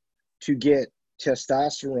taboo to get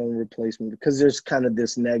testosterone replacement because there's kind of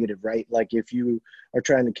this negative, right? Like if you are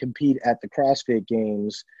trying to compete at the CrossFit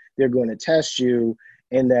Games, they're going to test you.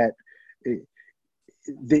 And that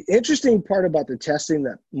the interesting part about the testing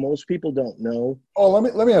that most people don't know. Oh,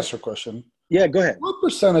 let me ask you a question. Yeah, go ahead. What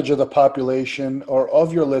percentage of the population or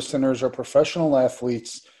of your listeners are professional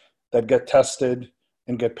athletes that get tested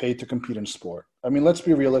and get paid to compete in sport? I mean, let's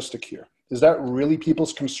be realistic here. Is that really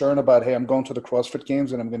people's concern about, hey, I'm going to the CrossFit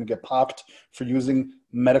Games and I'm going to get popped for using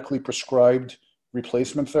medically prescribed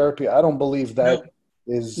replacement therapy? I don't believe that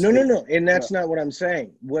is. No. And that's not what I'm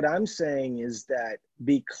saying. What I'm saying is that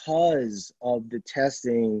because of the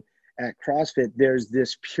testing at CrossFit, there's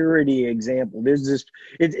this purity example. There's this,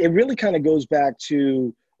 it really kind of goes back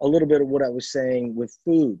to a little bit of what I was saying with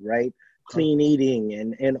food, right? Clean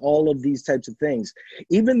eating and all of these types of things.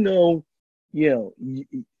 Even though,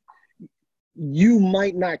 you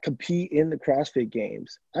might not compete in the CrossFit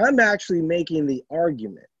Games, I'm actually making the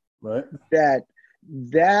argument that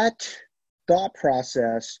thought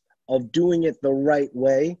process of doing it the right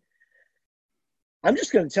way, I'm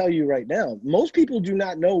just going to tell you right now, most people do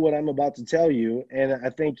not know what I'm about to tell you, and I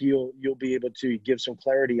think you'll be able to give some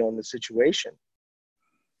clarity on the situation.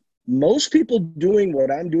 Most people doing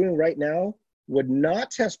what I'm doing right now would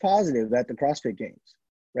not test positive at the CrossFit Games,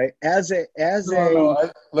 right?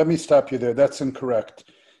 Let me stop you there. That's incorrect.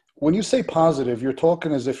 When you say positive, you're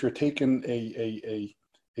talking as if you're taking a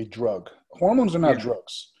drug. Hormones are not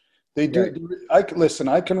drugs. They do. Right.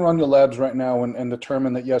 I can run your labs right now and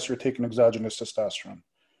determine that, yes, you're taking exogenous testosterone.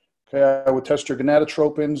 Okay, I would test your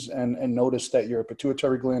gonadotropins and notice that your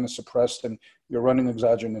pituitary gland is suppressed and you're running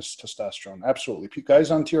exogenous testosterone. Absolutely.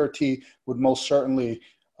 Guys on TRT would most certainly,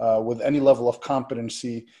 with any level of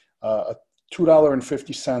competency, a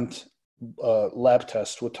 $2.50 lab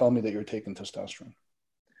test would tell me that you're taking testosterone.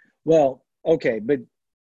 Well, okay, but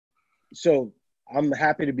so I'm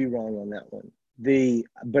happy to be wrong on that one.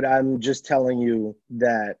 But I'm just telling you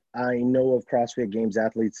that I know of CrossFit Games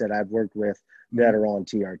athletes that I've worked with that are on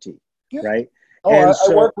TRT, right? Oh,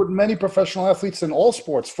 I work with many professional athletes in all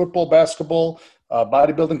sports, football, basketball,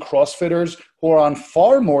 bodybuilding, CrossFitters who are on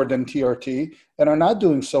far more than TRT and are not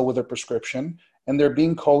doing so with a prescription, and they're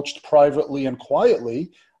being coached privately and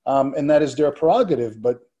quietly, and that is their prerogative.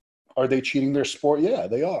 But are they cheating their sport? Yeah,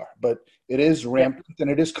 they are. But it is rampant and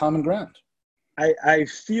it is common ground. I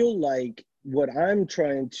feel like what I'm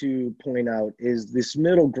trying to point out is this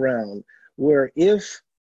middle ground where if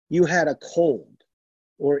you had a cold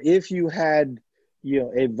or if you had,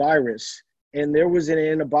 a virus and there was an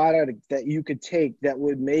antibiotic that you could take that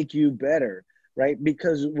would make you better, right?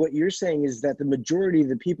 Because what you're saying is that the majority of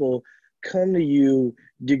the people come to you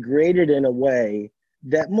degraded in a way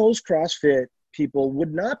that most CrossFit people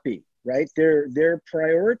would not be, right? They're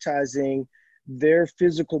prioritizing their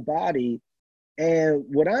physical body. And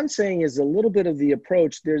what I'm saying is a little bit of the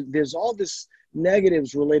approach. There's all this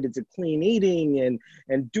negatives related to clean eating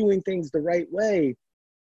and doing things the right way.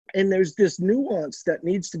 And there's this nuance that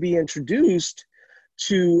needs to be introduced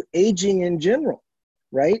to aging in general,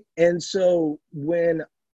 right? And so when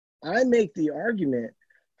I make the argument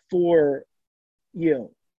for,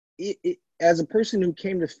 as a person who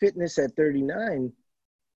came to fitness at 39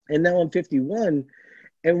 and now I'm 51,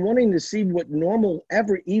 and wanting to see what normal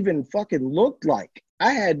ever even fucking looked like.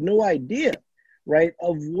 I had no idea, right,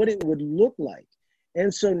 of what it would look like.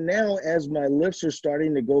 And so now as my lifts are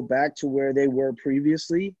starting to go back to where they were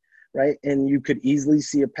previously, right, and you could easily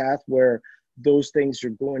see a path where those things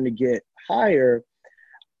are going to get higher,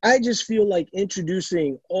 I just feel like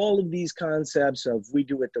introducing all of these concepts of we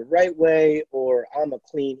do it the right way or I'm a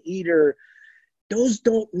clean eater, those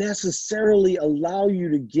don't necessarily allow you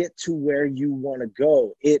to get to where you want to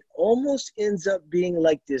go. It almost ends up being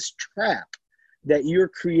like this trap that you're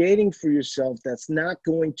creating for yourself that's not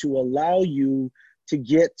going to allow you to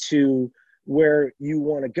get to where you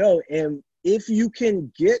want to go. And if you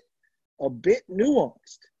can get a bit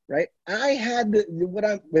nuanced, right? I had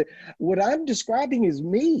what I'm describing is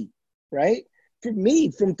me, right? For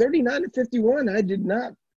me, from 39 to 51, I did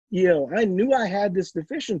not, I knew I had this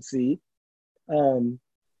deficiency,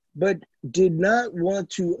 but did not want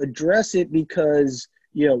to address it because,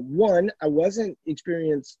 one, I wasn't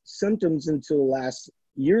experiencing symptoms until the last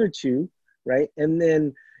year or two, right? And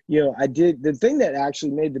then, I did the thing that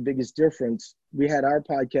actually made the biggest difference. We had our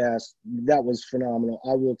podcast that was phenomenal.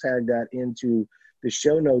 I will tag that into the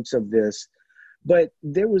show notes of this. But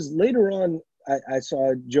there was later on I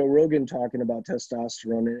saw Joe Rogan talking about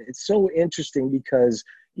testosterone, and it's so interesting because,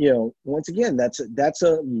 you know, once again, that's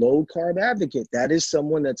a low carb advocate. That is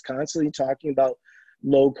someone that's constantly talking about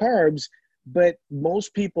low carbs, but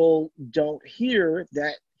most people don't hear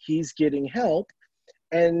that he's getting help.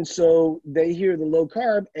 And so they hear the low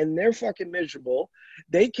carb and they're fucking miserable.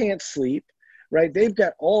 They can't sleep, right? They've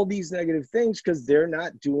got all these negative things because they're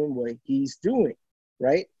not doing what he's doing,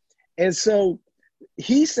 right? And so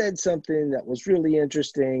he said something that was really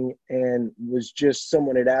interesting, and was just,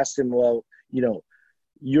 someone had asked him, well, you know,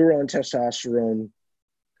 you're on testosterone.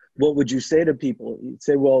 What would you say to people? He'd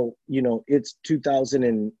say, well, you know, it's 2000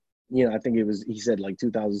 and, you know, I think it was, he said like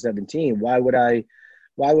 2017. Why would I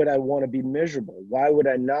want to be miserable? Why would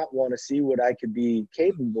I not want to see what I could be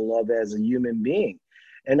capable of as a human being?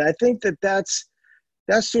 And I think that that's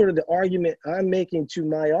sort of the argument I'm making to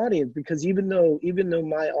my audience, because even though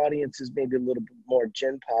my audience is maybe a little bit more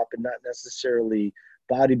gen pop and not necessarily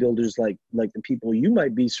bodybuilders like the people you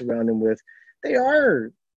might be surrounded with, they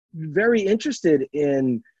are very interested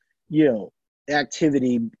in, you know,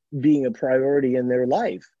 activity being a priority in their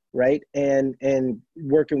life, right? And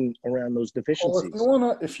working around those deficiencies.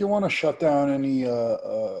 Well, if you wanna shut down any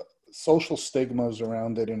social stigmas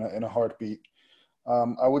around it in a heartbeat,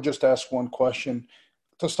 I would just ask one question.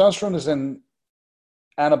 Testosterone is an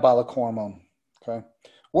anabolic hormone. Okay,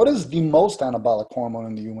 what is the most anabolic hormone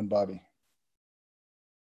in the human body?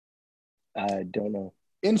 I don't know.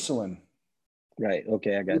 Insulin. Right.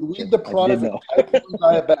 Okay, I got Would we you. deprive I a did know. type 1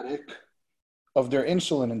 diabetic of their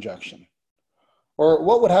insulin injection? Or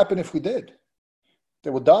what would happen if we did?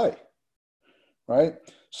 They would die, right?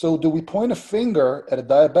 So do we point a finger at a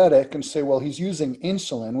diabetic and say, well, he's using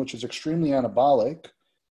insulin, which is extremely anabolic,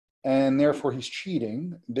 and therefore he's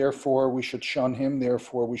cheating, therefore we should shun him,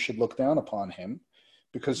 therefore we should look down upon him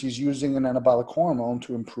because he's using an anabolic hormone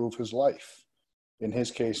to improve his life? In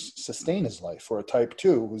his case, sustain his life. Or a type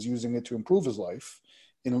 2 who's using it to improve his life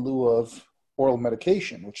in lieu of oral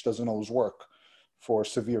medication, which doesn't always work for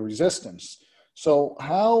severe resistance. So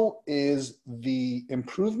how is the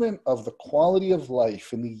improvement of the quality of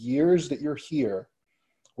life in the years that you're here,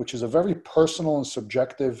 which is a very personal and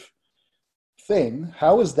subjective thing,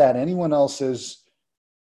 how is that anyone else's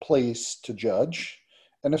place to judge?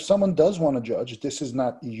 And if someone does want to judge, this is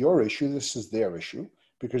not your issue, this is their issue,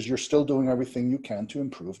 because you're still doing everything you can to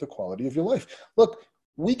improve the quality of your life. Look,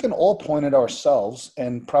 we can all point at ourselves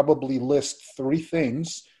and probably list 3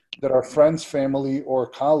 things that our friends, family, or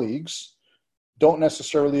colleagues don't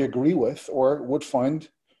necessarily agree with or would find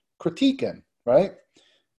critique in, right?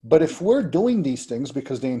 But if we're doing these things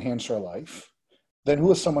because they enhance our life, then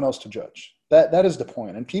who is someone else to judge? That is the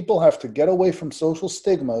point. And people have to get away from social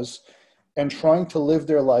stigmas and trying to live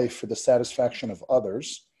their life for the satisfaction of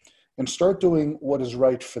others and start doing what is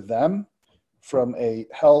right for them from a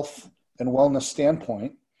health and wellness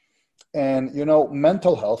standpoint. And, you know,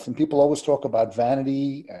 mental health, and people always talk about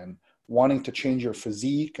vanity and wanting to change your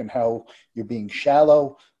physique and how you're being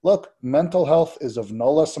shallow. Look, mental health is of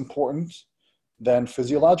no less importance than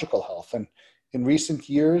physiological health. And in recent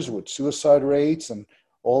years, with suicide rates and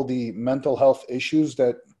all the mental health issues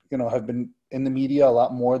that, you know, have been in the media a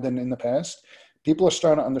lot more than in the past, people are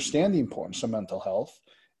starting to understand the importance of mental health.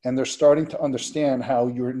 And they're starting to understand how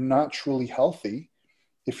you're not truly healthy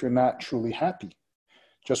if you're not truly happy,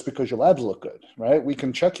 just because your labs look good, right? We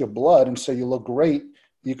can check your blood and say you look great.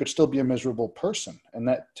 You could still be a miserable person. And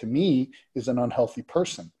that, to me, is an unhealthy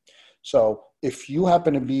person. So if you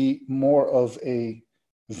happen to be more of a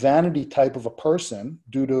vanity type of a person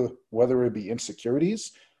due to whether it be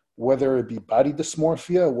insecurities, whether it be body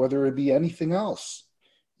dysmorphia, whether it be anything else,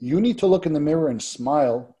 you need to look in the mirror and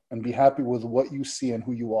smile and be happy with what you see and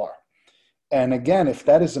who you are. And again, if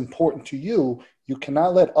that is important to you, you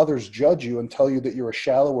cannot let others judge you and tell you that you're a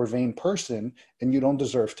shallow or vain person and you don't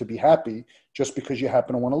deserve to be happy just because you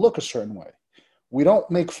happen to want to look a certain way. We don't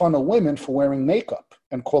make fun of women for wearing makeup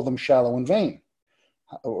and call them shallow and vain,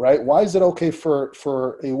 right? Why is it okay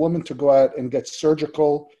for a woman to go out and get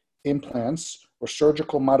surgical implants or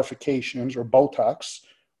surgical modifications or Botox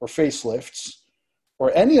or facelifts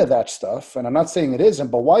or any of that stuff? And I'm not saying it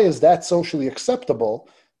isn't, but why is that socially acceptable?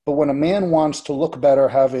 But when a man wants to look better,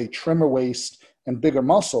 have a trimmer waist and bigger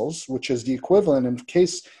muscles, which is the equivalent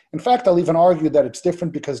in fact, I'll even argue that it's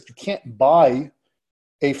different because you can't buy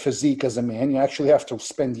a physique as a man. You actually have to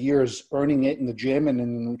spend years earning it in the gym and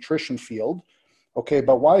in the nutrition field. Okay,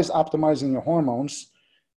 but why is optimizing your hormones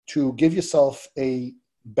to give yourself a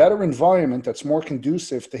better environment that's more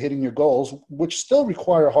conducive to hitting your goals, which still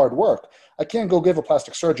require hard work? I can't go give a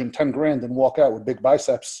plastic surgeon 10 grand and walk out with big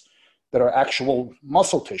biceps that are actual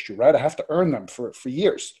muscle tissue, right? I have to earn them for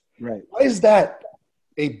years. Right. Why is that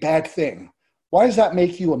a bad thing? Why does that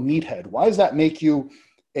make you a meathead? Why does that make you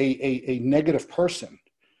a negative person?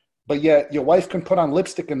 But yet your wife can put on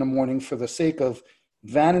lipstick in the morning for the sake of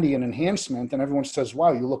vanity and enhancement, and everyone says,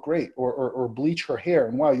 wow, you look great, or bleach her hair,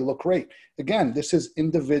 and wow, you look great. Again, this is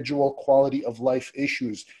individual quality of life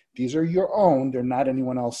issues. These are your own, they're not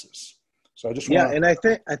anyone else's. So I just Yeah, want and I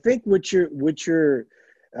think what you're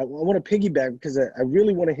I want to piggyback because I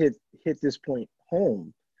really want to hit this point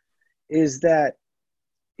home is that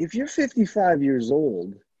if you're 55 years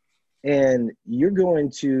old and you're going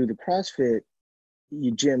to the CrossFit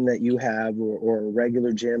gym that you have or a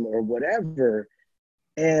regular gym or whatever,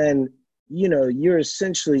 and you're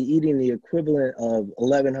essentially eating the equivalent of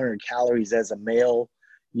 1,100 calories as a male.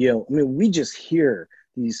 I mean, we just hear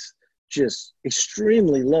these just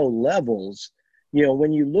extremely low levels.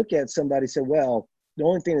 When you look at somebody say, well, the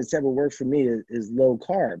only thing that's ever worked for me is low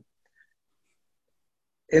carb,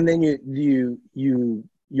 and then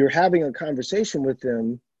you're having a conversation with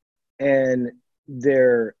them and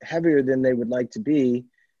they're heavier than they would like to be,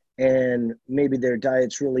 and maybe their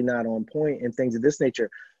diet's really not on point and things of this nature.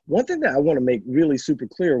 One thing that I want to make really super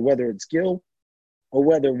clear, whether it's Gil or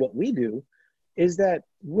whether what we do, is that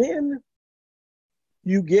when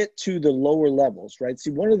you get to the lower levels, right? See,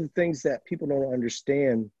 one of the things that people don't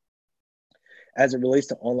understand as it relates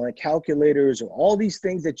to online calculators or all these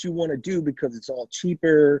things that you want to do because it's all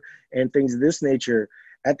cheaper and things of this nature,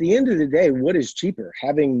 at the end of the day, what is cheaper?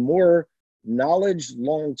 Having more knowledge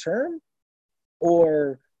long term,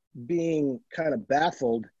 or being kind of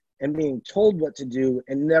baffled and being told what to do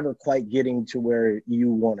and never quite getting to where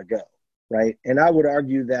you want to go, right? And I would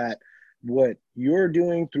argue that what you're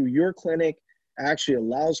doing through your clinic actually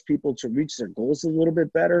allows people to reach their goals a little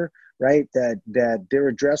bit better, right? That they're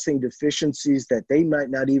addressing deficiencies that they might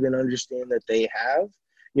not even understand that they have.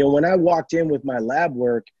 When I walked in with my lab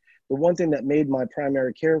work, the one thing that made my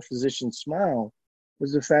primary care physician smile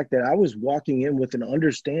was the fact that I was walking in with an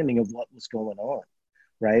understanding of what was going on,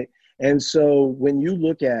 right? And so when you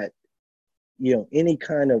look at, any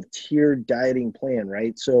kind of tiered dieting plan,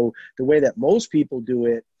 right? So the way that most people do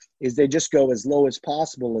it is they just go as low as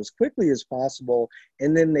possible, as quickly as possible,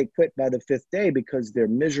 and then they quit by the 5th day because they're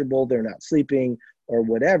miserable, they're not sleeping or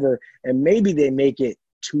whatever, and maybe they make it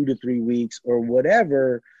 2 to 3 weeks or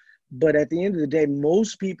whatever, but at the end of the day,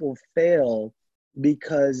 most people fail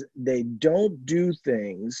because they don't do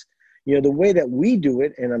things, the way that we do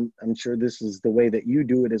it, and I'm sure this is the way that you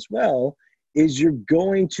do it as well, is you're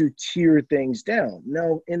going to tier things down.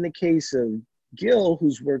 Now, in the case of Gil,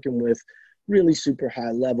 who's working with really super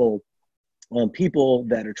high level people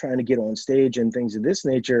that are trying to get on stage and things of this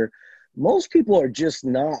nature, most people are just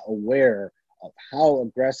not aware of how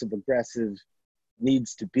aggressive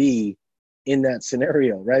needs to be in that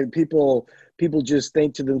scenario, right? People just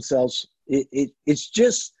think to themselves, it's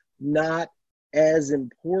just not as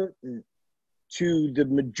important to the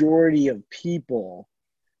majority of people,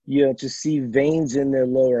 to see veins in their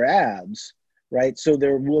lower abs, right? So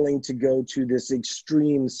they're willing to go to this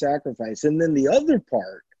extreme sacrifice. And then the other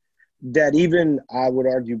part that even I would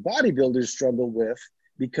argue bodybuilders struggle with,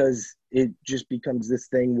 because it just becomes this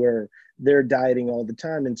thing where they're dieting all the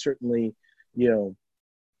time. And certainly,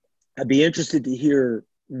 I'd be interested to hear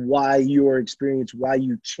why you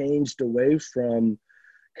changed away from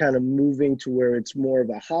kind of moving to where it's more of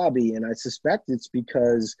a hobby. And I suspect it's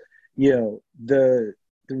because, the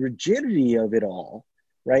rigidity of it all,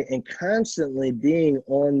 right? And constantly being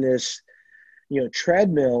on this,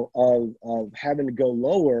 treadmill of having to go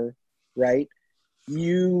lower, right?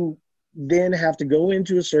 You then have to go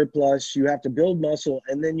into a surplus, you have to build muscle,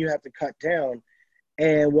 and then you have to cut down.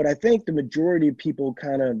 And what I think the majority of people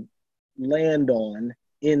kind of land on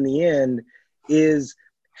in the end is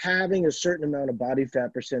having a certain amount of body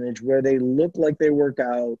fat percentage where they look like they work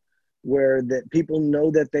out, where that people know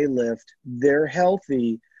that they lift, they're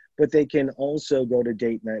healthy, but they can also go to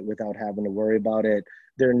date night without having to worry about it.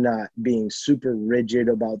 They're not being super rigid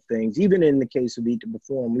about things. Even in the case of Eat to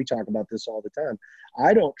Perform, we talk about this all the time.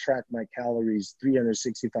 I don't track my calories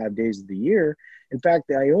 365 days of the year. In fact,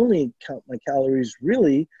 I only count my calories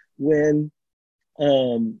really when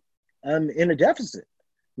I'm in a deficit.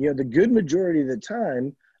 The good majority of the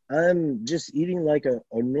time, I'm just eating like a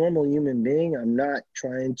normal human being. I'm not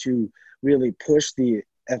trying to really push the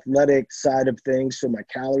athletic side of things, so my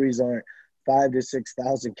calories aren't 5,000 to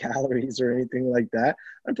 6,000 calories or anything like that.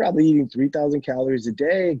 I'm probably eating 3,000 calories a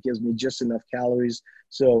day. It gives me just enough calories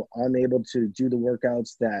so I'm able to do the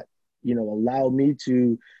workouts that, allow me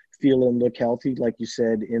to feel and look healthy, like you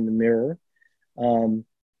said, in the mirror.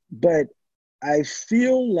 But I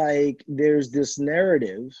feel like there's this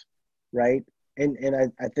narrative, right,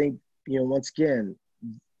 and I think, once again,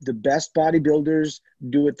 the best bodybuilders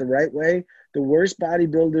do it the right way. The worst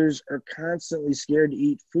bodybuilders are constantly scared to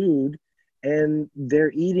eat food, and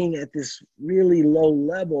they're eating at this really low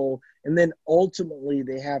level. And then ultimately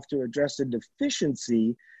they have to address a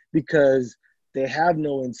deficiency because they have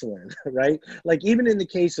no insulin, right? Like even in the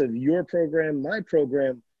case of your program, my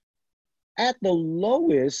program, at the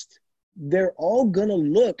lowest, they're all gonna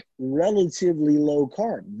look relatively low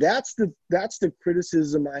carb. That's the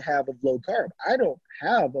criticism I have of low carb. I don't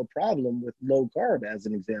have a problem with low carb as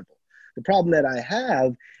an example. The problem that I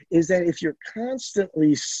have is that if you're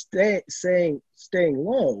constantly staying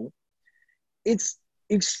low, it's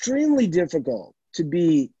extremely difficult to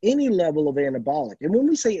be any level of anabolic. And when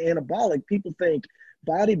we say anabolic, people think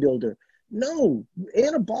bodybuilder. No,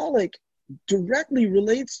 anabolic directly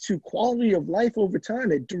relates to quality of life over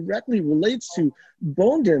time. It directly relates to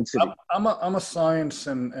bone density. I'm a science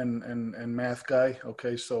and math guy.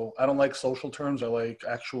 Okay, so I don't like social terms. I like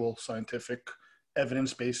actual scientific,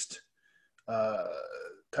 evidence-based uh,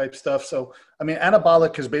 type stuff. So I mean,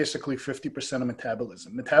 anabolic is basically 50% of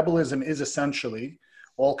metabolism. Metabolism is essentially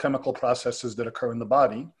all chemical processes that occur in the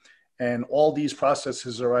body, and all these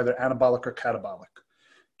processes are either anabolic or catabolic.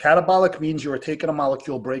 Catabolic means you are taking a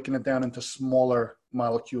molecule, breaking it down into smaller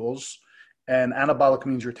molecules, and anabolic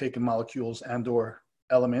means you're taking molecules and or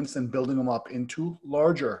elements and building them up into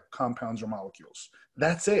larger compounds or molecules.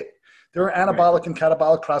 That's it. There are anabolic right. and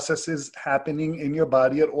catabolic processes happening in your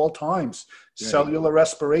body at all times. Right. Cellular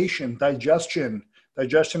respiration, digestion.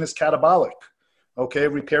 Digestion is catabolic. Okay,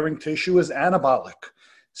 repairing tissue is anabolic.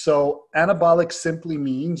 So anabolic simply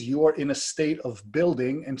means you are in a state of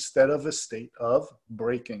building instead of a state of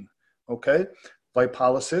breaking, okay?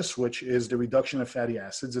 Lipolysis, which is the reduction of fatty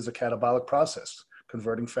acids, is a catabolic process,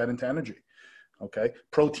 converting fat into energy, okay?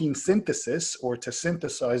 Protein synthesis, or to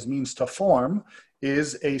synthesize means to form,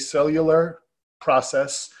 is a cellular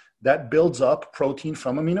process that builds up protein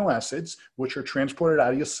from amino acids, which are transported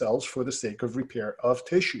out of your cells for the sake of repair of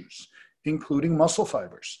tissues, including muscle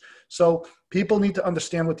fibers. So people need to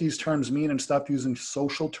understand what these terms mean and stop using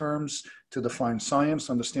social terms to define science,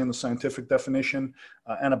 understand the scientific definition.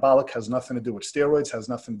 Anabolic has nothing to do with steroids, has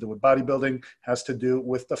nothing to do with bodybuilding, has to do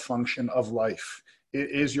with the function of life.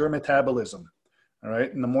 It is your metabolism, all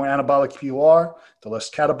right? And the more anabolic you are, the less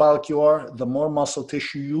catabolic you are, the more muscle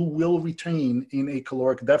tissue you will retain in a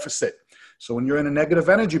caloric deficit. So when you're in a negative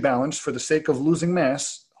energy balance for the sake of losing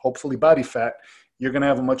mass, hopefully body fat, you're going to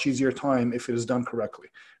have a much easier time if it is done correctly.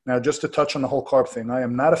 Now, just to touch on the whole carb thing, I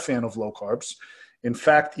am not a fan of low carbs. In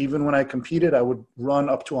fact, even when I competed, I would run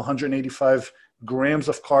up to 185 grams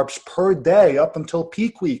of carbs per day up until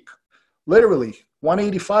peak week. Literally,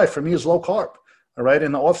 185 for me is low carb. All right.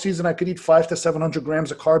 In the off season, I could eat 500 to 700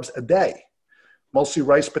 grams of carbs a day, mostly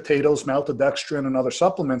rice, potatoes, maltodextrin, and other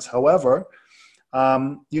supplements. However,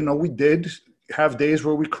 we did have days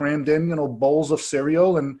where we crammed in, bowls of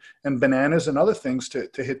cereal and bananas and other things to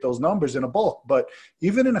hit those numbers in a bulk. But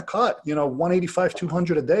even in a cut, 185,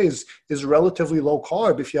 200 a day is relatively low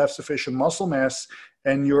carb if you have sufficient muscle mass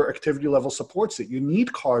and your activity level supports it. You need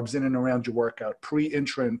carbs in and around your workout, pre,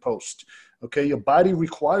 intra, and post. Okay, your body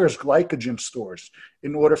requires glycogen stores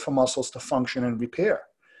in order for muscles to function and repair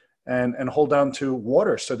and hold on to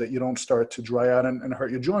water so that you don't start to dry out and hurt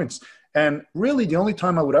your joints. And really, the only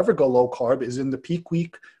time I would ever go low carb is in the peak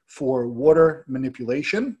week for water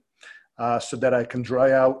manipulation, so that I can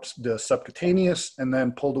dry out the subcutaneous and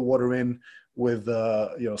then pull the water in with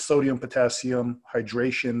sodium, potassium,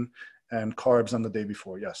 hydration, and carbs on the day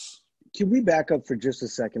before. Yes. Can we back up for just a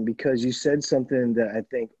second? Because you said something that I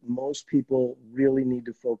think most people really need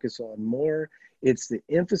to focus on more. It's the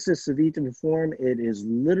emphasis of Eat to Perform. It is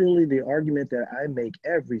literally the argument that I make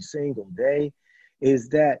every single day, is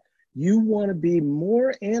that you want to be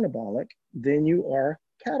more anabolic than you are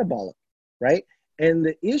catabolic, right? And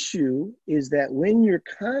the issue is that when you're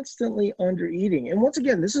constantly under eating, and once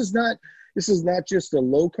again, this is not just a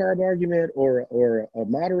low carb argument or a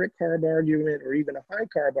moderate carb argument or even a high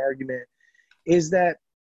carb argument, is that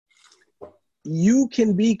you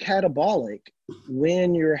can be catabolic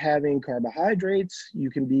when you're having carbohydrates. You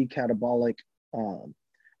can be catabolic.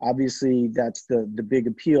 Obviously, that's the big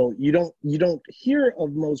appeal. You don't hear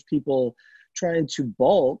of most people trying to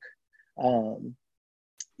bulk,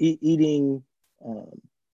 eating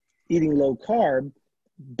low carb,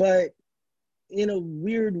 but in a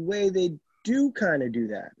weird way, they do kind of do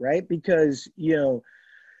that, right? Because,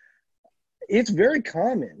 it's very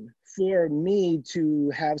common for me to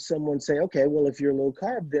have someone say, okay, well, if you're low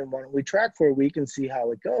carb, then why don't we track for a week and see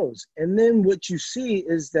how it goes? And then what you see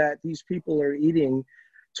is that these people are eating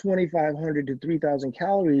 2,500 to 3,000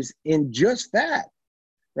 calories in just fat,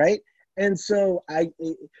 right? And so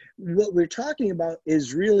what we're talking about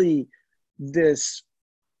is really this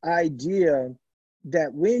idea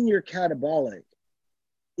that when you're catabolic,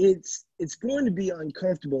 it's going to be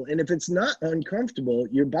uncomfortable. And if it's not uncomfortable,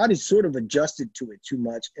 your body's sort of adjusted to it too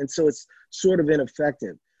much. And so it's sort of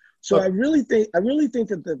ineffective. So I really think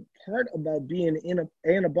that the part about being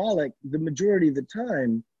anabolic, the majority of the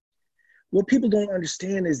time, what people don't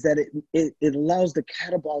understand is that it allows the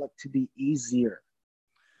catabolic to be easier,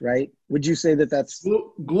 right? Would you say that that's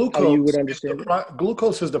glucose? How you would understand it?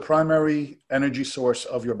 Glucose is the primary energy source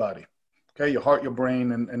of your body. Okay, your heart, your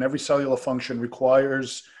brain, and every cellular function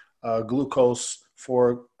requires glucose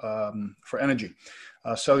for energy.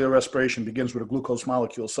 Cellular respiration begins with a glucose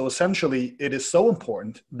molecule. So essentially, it is so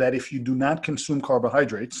important that if you do not consume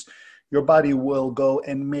carbohydrates, your body will go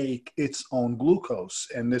and make its own glucose.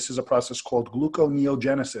 And this is a process called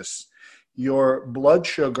gluconeogenesis. Your blood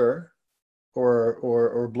sugar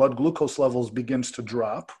or blood glucose levels begins to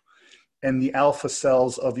drop, and the alpha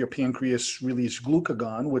cells of your pancreas release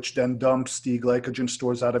glucagon, which then dumps the glycogen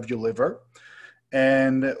stores out of your liver.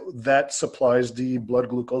 And that supplies the blood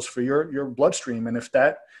glucose for your bloodstream. And if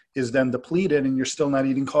that is then depleted and you're still not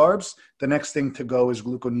eating carbs, the next thing to go is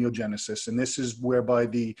gluconeogenesis. And this is whereby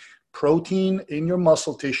the protein in your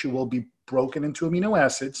muscle tissue will be broken into amino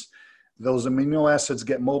acids. Those amino acids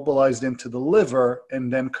get mobilized into the liver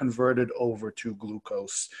and then converted over to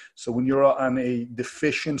glucose. So when you're on a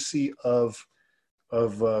deficiency of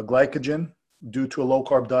glycogen due to a low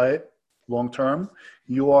carb diet, long term,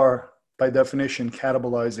 you are by definition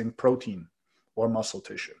catabolizing protein or muscle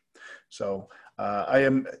tissue. So I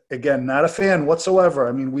am, again, not a fan whatsoever.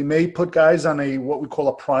 I mean, we may put guys on what we call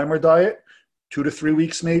a primer diet, 2 to 3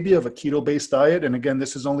 weeks maybe of a keto-based diet. And again,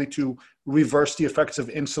 this is only to reverse the effects of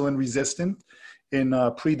insulin resistant in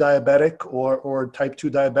pre-diabetic or type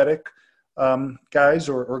 2 diabetic guys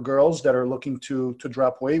or girls that are looking to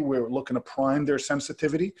drop weight. We're looking to prime their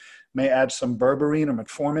sensitivity. May add some berberine or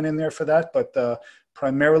metformin in there for that, but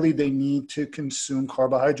primarily they need to consume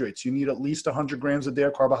carbohydrates. You need at least 100 grams a day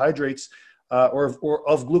of carbohydrates or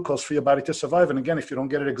of glucose for your body to survive. And again, if you don't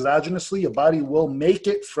get it exogenously, your body will make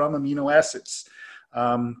it from amino acids.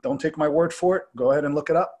 Don't take my word for it. Go ahead and look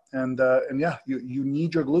it up. And yeah, you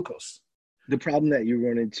need your glucose. The problem that you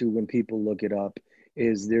run into when people look it up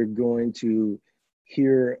is they're going to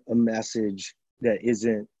hear a message that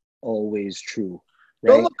isn't always true.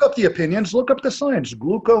 Right? Don't look up the opinions. Look up the science.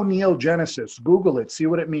 Gluconeogenesis. Google it. See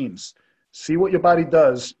what it means. See what your body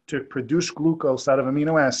does to produce glucose out of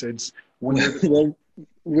amino acids. Well,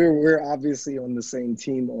 we're obviously on the same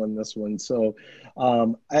team on this one. So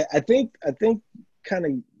I think kind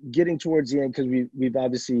of getting towards the end, because we've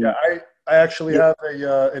obviously. Yeah, I actually have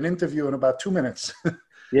an interview in about 2 minutes.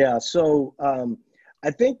 Yeah. So I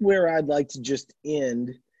think where I'd like to just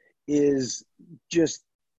end is just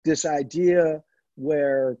this idea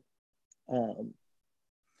where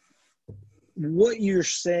what you're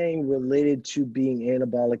saying related to being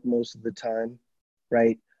anabolic most of the time,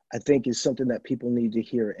 right, I think is something that people need to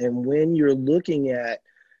hear. And when you're looking at,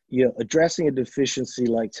 addressing a deficiency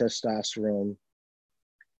like testosterone,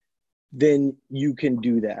 then you can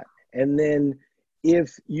do that. And then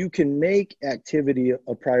if you can make activity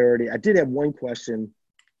a priority, I did have one question.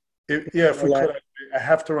 If we could, I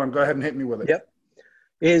have to run. Go ahead and hit me with it. Yep.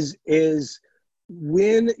 Is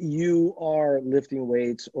when you are lifting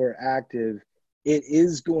weights or active, it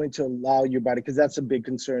is going to allow your body, because that's a big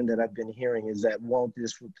concern that I've been hearing, is that won't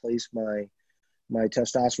this replace my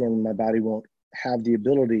testosterone? My body won't have the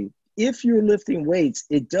ability. If you're lifting weights,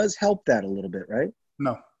 it does help that a little bit, right?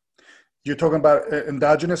 No. You're talking about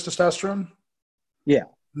endogenous testosterone? Yeah.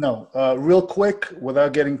 No. Real quick,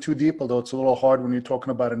 without getting too deep, although it's a little hard when you're talking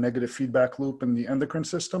about a negative feedback loop in the endocrine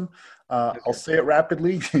system. Okay. I'll say it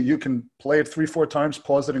rapidly. You can play it 3-4 times,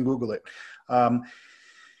 pause it, and Google it.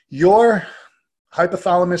 Your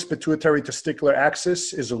hypothalamus pituitary testicular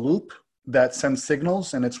axis is a loop that sends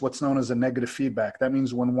signals, and it's what's known as a negative feedback. That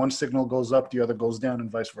means when one signal goes up, the other goes down,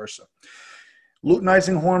 and vice versa.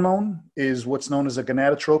 Luteinizing hormone is what's known as a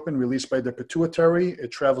gonadotropin released by the pituitary.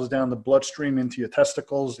 It travels down the bloodstream into your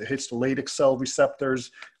testicles. It hits the Leydig cell receptors,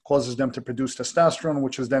 causes them to produce testosterone,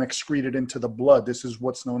 which is then excreted into the blood. This is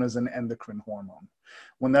what's known as an endocrine hormone.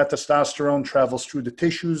 When that testosterone travels through the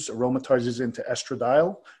tissues, aromatizes into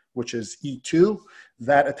estradiol, which is E2,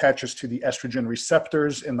 that attaches to the estrogen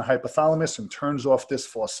receptors in the hypothalamus and turns off this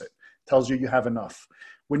faucet, tells you have enough.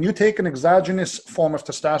 When you take an exogenous form of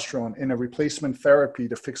testosterone in a replacement therapy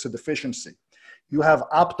to fix a deficiency, you have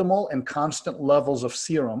optimal and constant levels of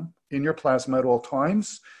serum in your plasma at all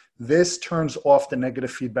times. This turns off the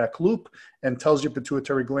negative feedback loop and tells your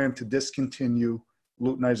pituitary gland to discontinue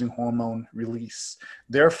luteinizing hormone release.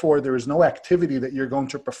 Therefore, there is no activity that you're going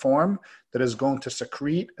to perform that is going to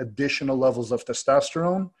secrete additional levels of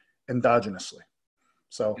testosterone endogenously.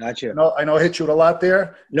 So gotcha. I know I hit you with a lot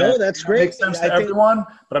there. No, that's great. Makes sense to everyone,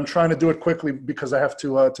 but I'm trying to do it quickly because I have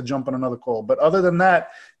to jump on another call. But other than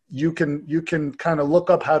that, you can kind of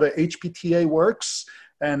look up how the HPTA works.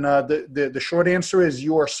 And the short answer is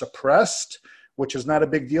you are suppressed, which is not a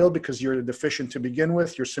big deal because you're deficient to begin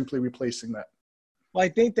with. You're simply replacing that. Well, I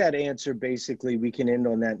think that answer, basically, we can end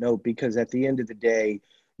on that note, because at the end of the day,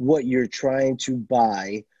 what you're trying to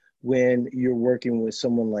buy when you're working with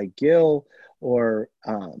someone like Gil or,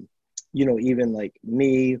 even like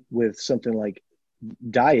me with something like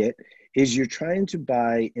diet, is you're trying to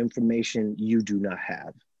buy information you do not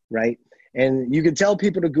have, right? And you can tell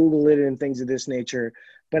people to Google it and things of this nature.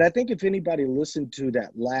 But I think if anybody listened to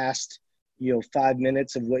that last, 5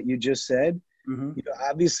 minutes of what you just said,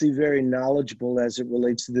 obviously very knowledgeable as it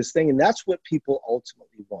relates to this thing. And that's what people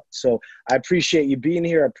ultimately want. So I appreciate you being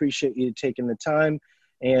here. I appreciate you taking the time,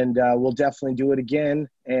 and we'll definitely do it again.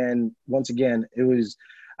 And once again,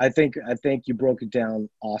 I think you broke it down.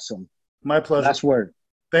 Awesome. My pleasure. Last word.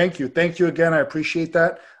 Thank you. Thank you again. I appreciate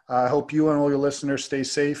that. I hope you and all your listeners stay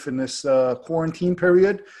safe in this quarantine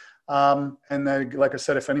period. And then, like I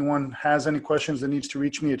said, if anyone has any questions that needs to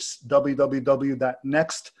reach me, it's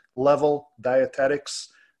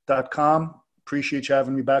www.nextleveldietetics.com. Appreciate you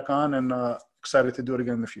having me back on, and excited to do it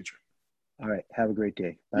again in the future. All right. Have a great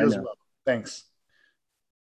day. Bye You as now. well. Thanks.